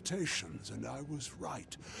limitations, and I was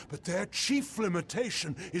right. But their chief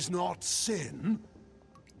limitation is not sin.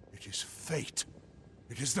 It is fate.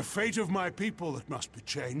 It is the fate of my people that must be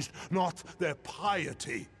changed, not their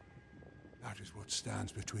piety. That is what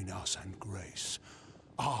stands between us and grace.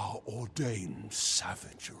 Our ordained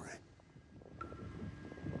savagery.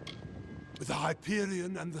 With the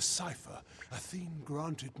Hyperion and the cipher, Athene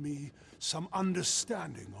granted me some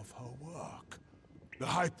understanding of her work. The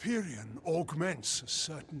Hyperion augments a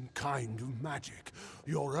certain kind of magic,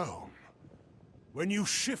 your own. When you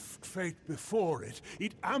shift fate before it,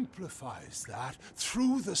 it amplifies that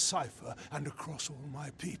through the cipher and across all my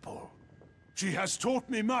people. She has taught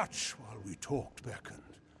me much while we talked, beckoned.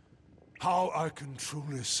 How I can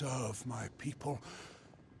truly serve my people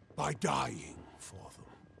by dying for them.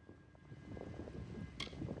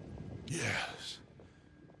 Yes,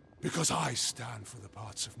 because I stand for the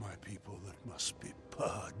parts of my people that must be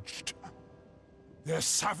purged. Their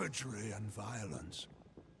savagery and violence.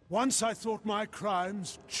 Once I thought my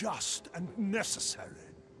crimes just and necessary.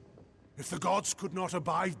 If the gods could not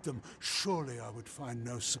abide them, surely I would find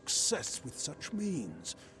no success with such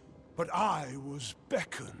means. But I was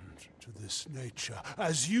beckoned to this nature,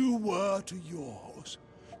 as you were to yours.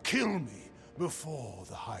 Kill me before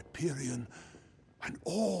the Hyperion, and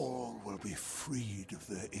all will be freed of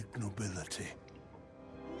their ignobility.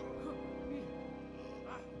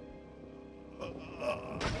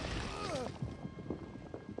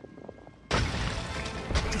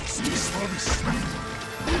 Justice will be swift.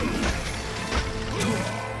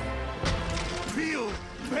 Feel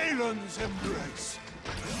Balin's embrace.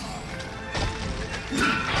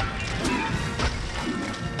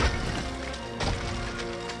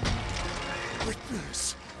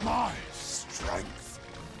 Witness my strength.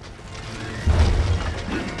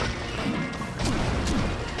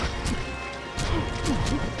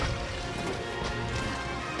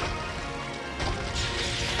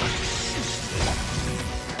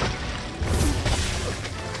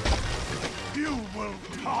 You will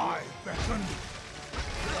die, Beckon.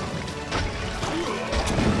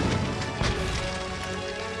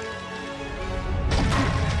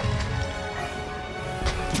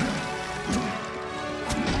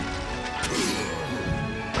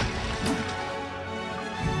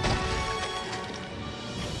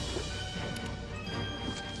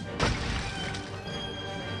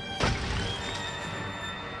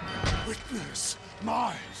 Witness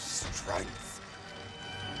my strength.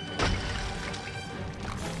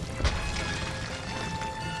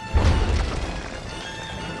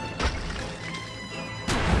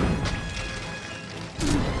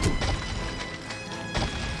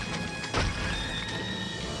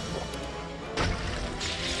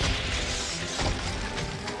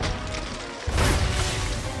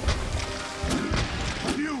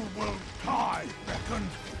 You will die, Beckon.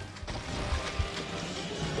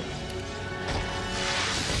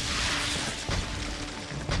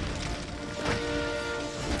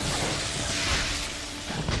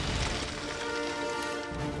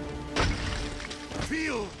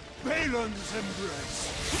 Feel Balin's embrace.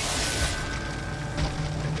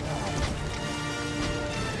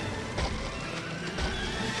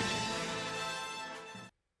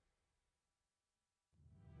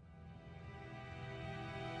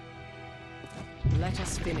 Let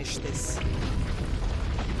us finish this.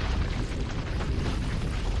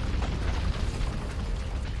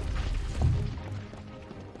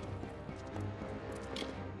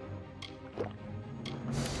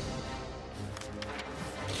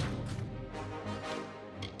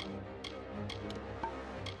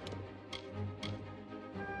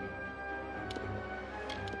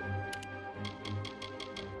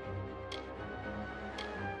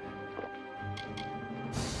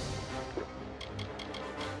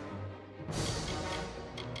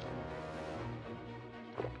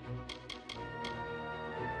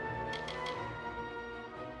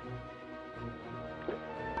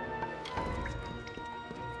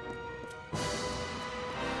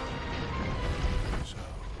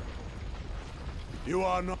 You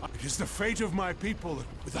are not. It is the fate of my people that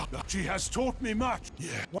without. She has taught me much.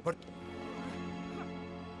 Yeah, but.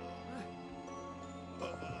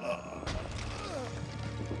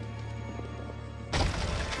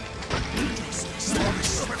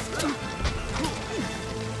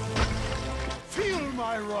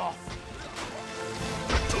 wrath!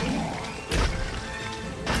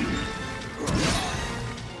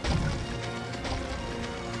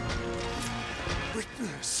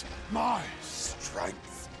 Witness my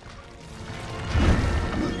strength.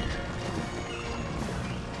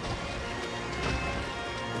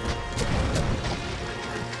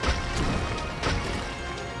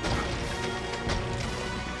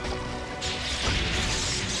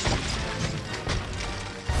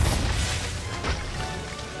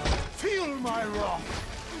 Feel my wrath.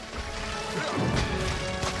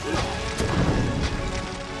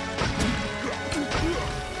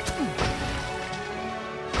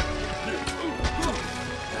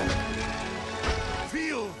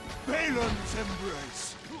 Feel Balin's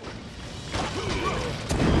embrace.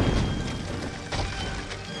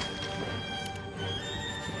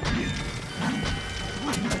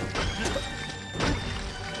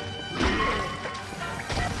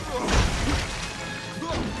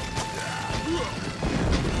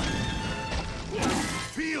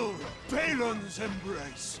 Feel Balin's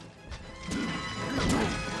embrace.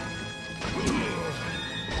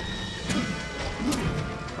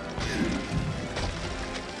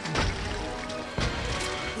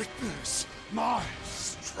 Witness my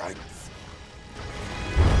strength.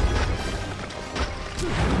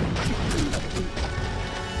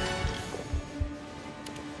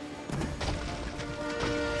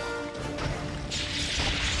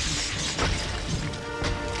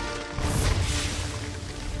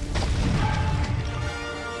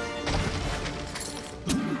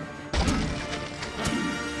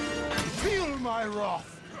 Feel my wrath.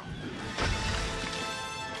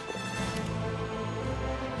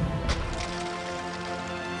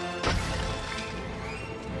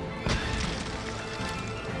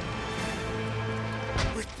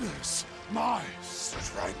 Witness my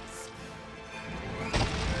strength.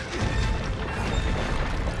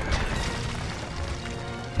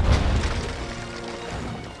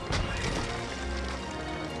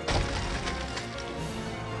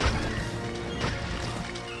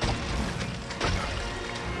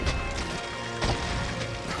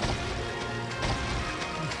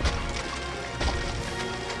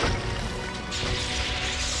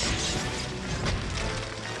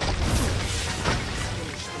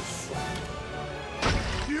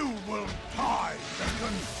 You will die,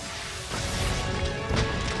 Beacon.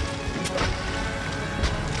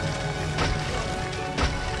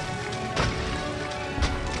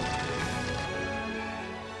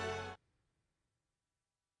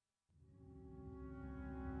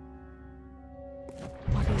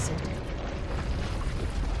 What is it?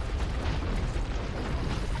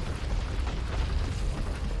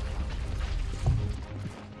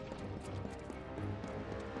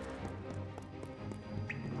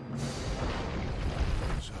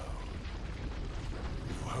 So,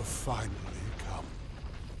 you have finally come.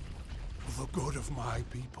 For the good of my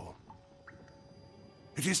people.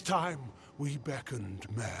 It is time we beckoned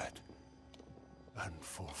Mad. And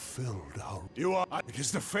fulfilled our... You are... It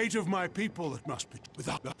is the fate of my people that must be...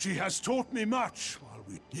 Without... She has taught me much while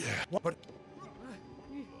we... Yeah, but...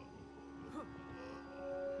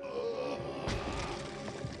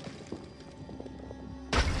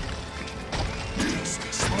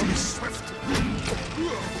 Slowly swift.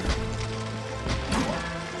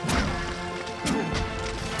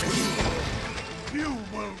 You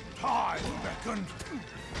will die, Beacon.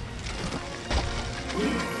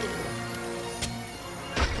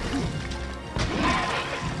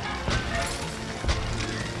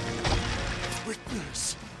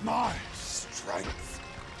 Witness my strength.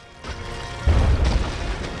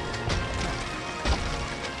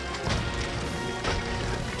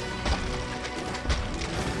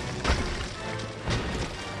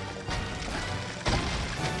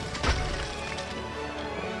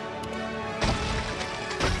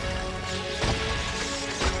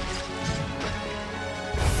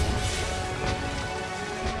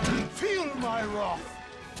 Feel my wrath.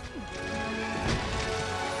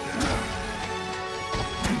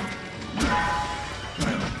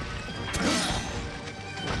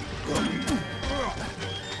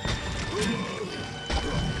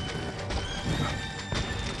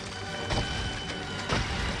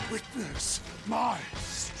 Witness my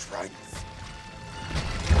strength.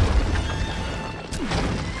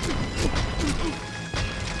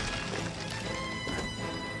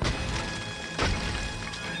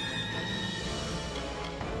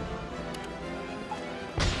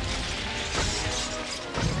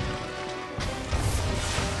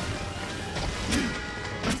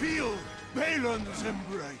 Feel Balin's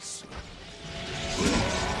embrace.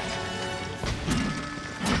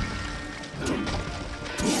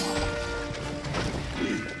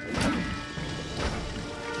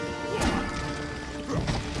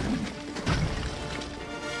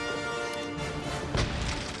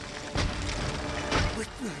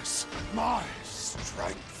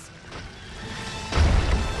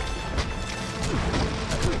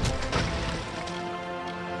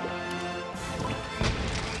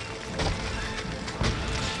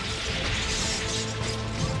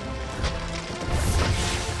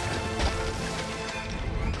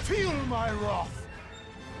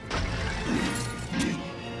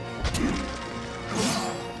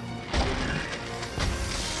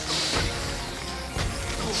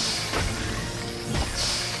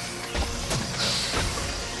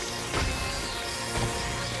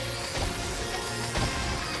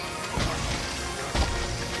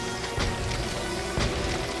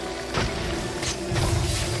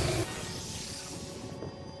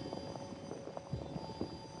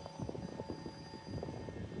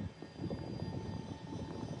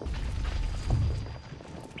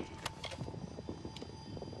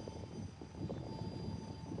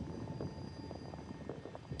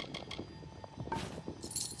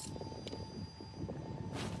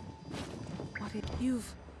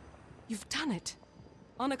 You've done it.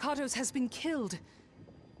 Anakatos has been killed.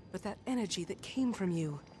 But that energy that came from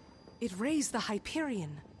you, it raised the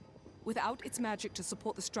Hyperion. Without its magic to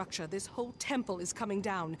support the structure, this whole temple is coming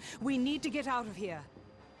down. We need to get out of here.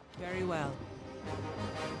 Very well.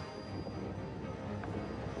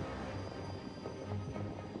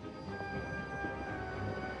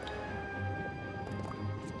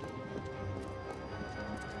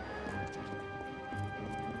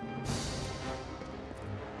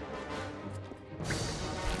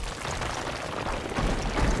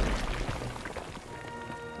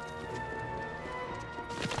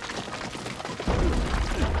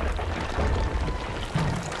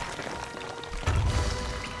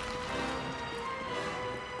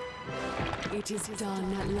 It is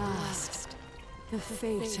done at last. The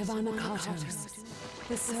fate of Anakatos,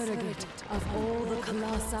 the surrogate of all the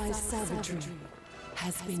Colossi savagery,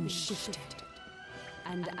 has been shifted.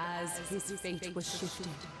 And as his fate was shifted,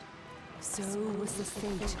 so was the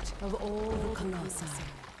fate of all the Colossi.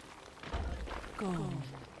 Gone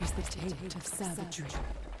is the taint of savagery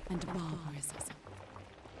and barbarism.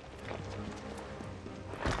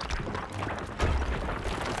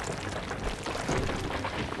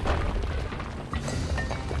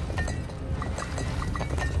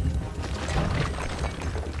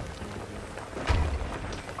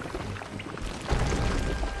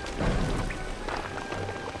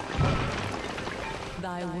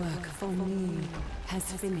 Thy work for me has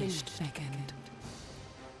finished, Beckoned.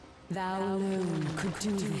 Thou alone could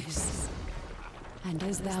do this, and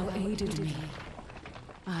as thou aided me,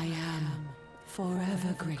 I am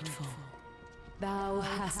forever grateful. Thou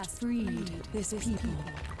hast freed this people.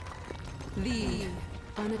 Thee,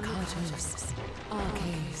 Anakatos,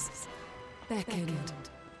 Arches, Beckoned,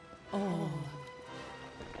 all.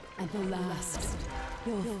 And the last,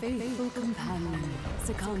 your faithful companion,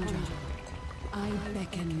 Secondra. I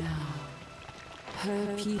beckon now.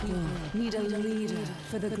 Her people need a leader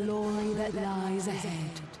for the glory that lies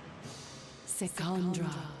ahead.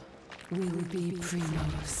 Secondra will be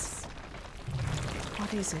Primos.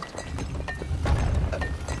 What is it?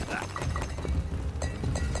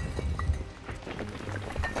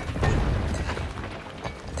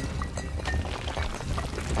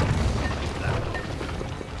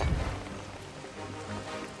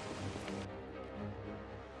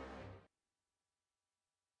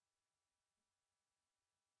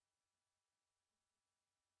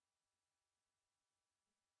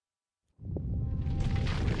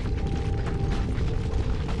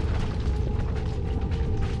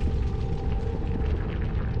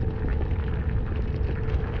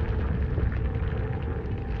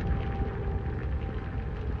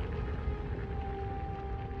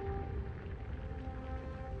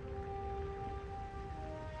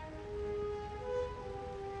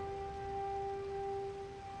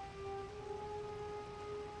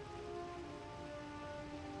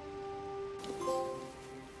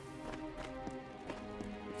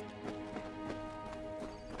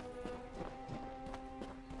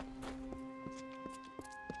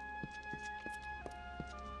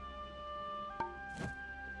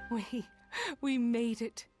 We made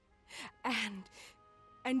it.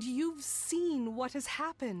 And you've seen what has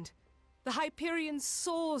happened. The Hyperion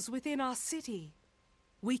soars within our city.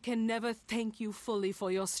 We can never thank you fully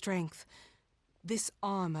for your strength. This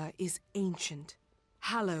armor is ancient,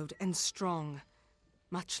 hallowed and strong,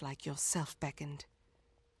 much like yourself, Beckoned.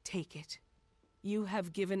 Take it. You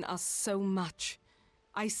have given us so much.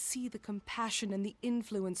 I see the compassion and the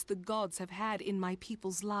influence the gods have had in my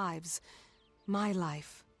people's lives. My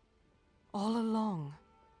life. All along.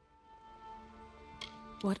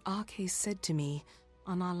 What Arches said to me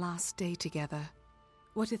on our last day together,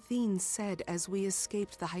 what Athene said as we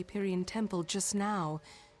escaped the Hyperion Temple just now,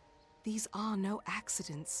 these are no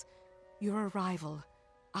accidents. Your arrival,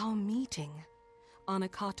 our meeting,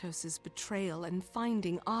 Anakatos' betrayal and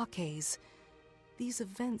finding Arches, these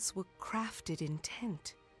events were crafted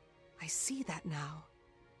intent. I see that now.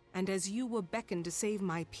 And as you were beckoned to save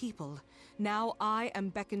my people, now I am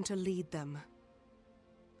beckoned to lead them.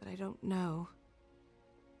 But I don't know.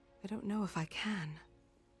 I don't know if I can.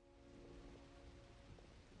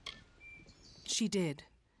 She did.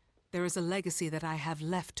 There is a legacy that I have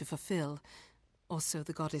left to fulfill, or so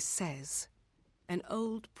the goddess says. An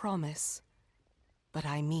old promise, but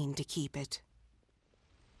I mean to keep it.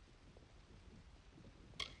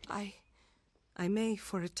 I may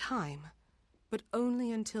for a time, but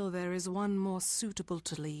only until there is one more suitable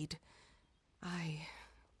to lead. I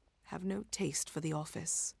have no taste for the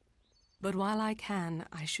office. But while I can,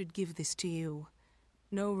 I should give this to you.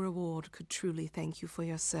 No reward could truly thank you for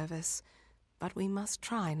your service, but we must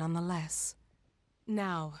try nonetheless.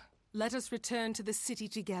 Now, let us return to the city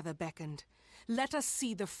together, Beckoned. Let us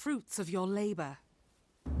see the fruits of your labor.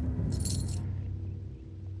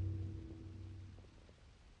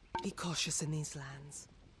 Be cautious in these lands.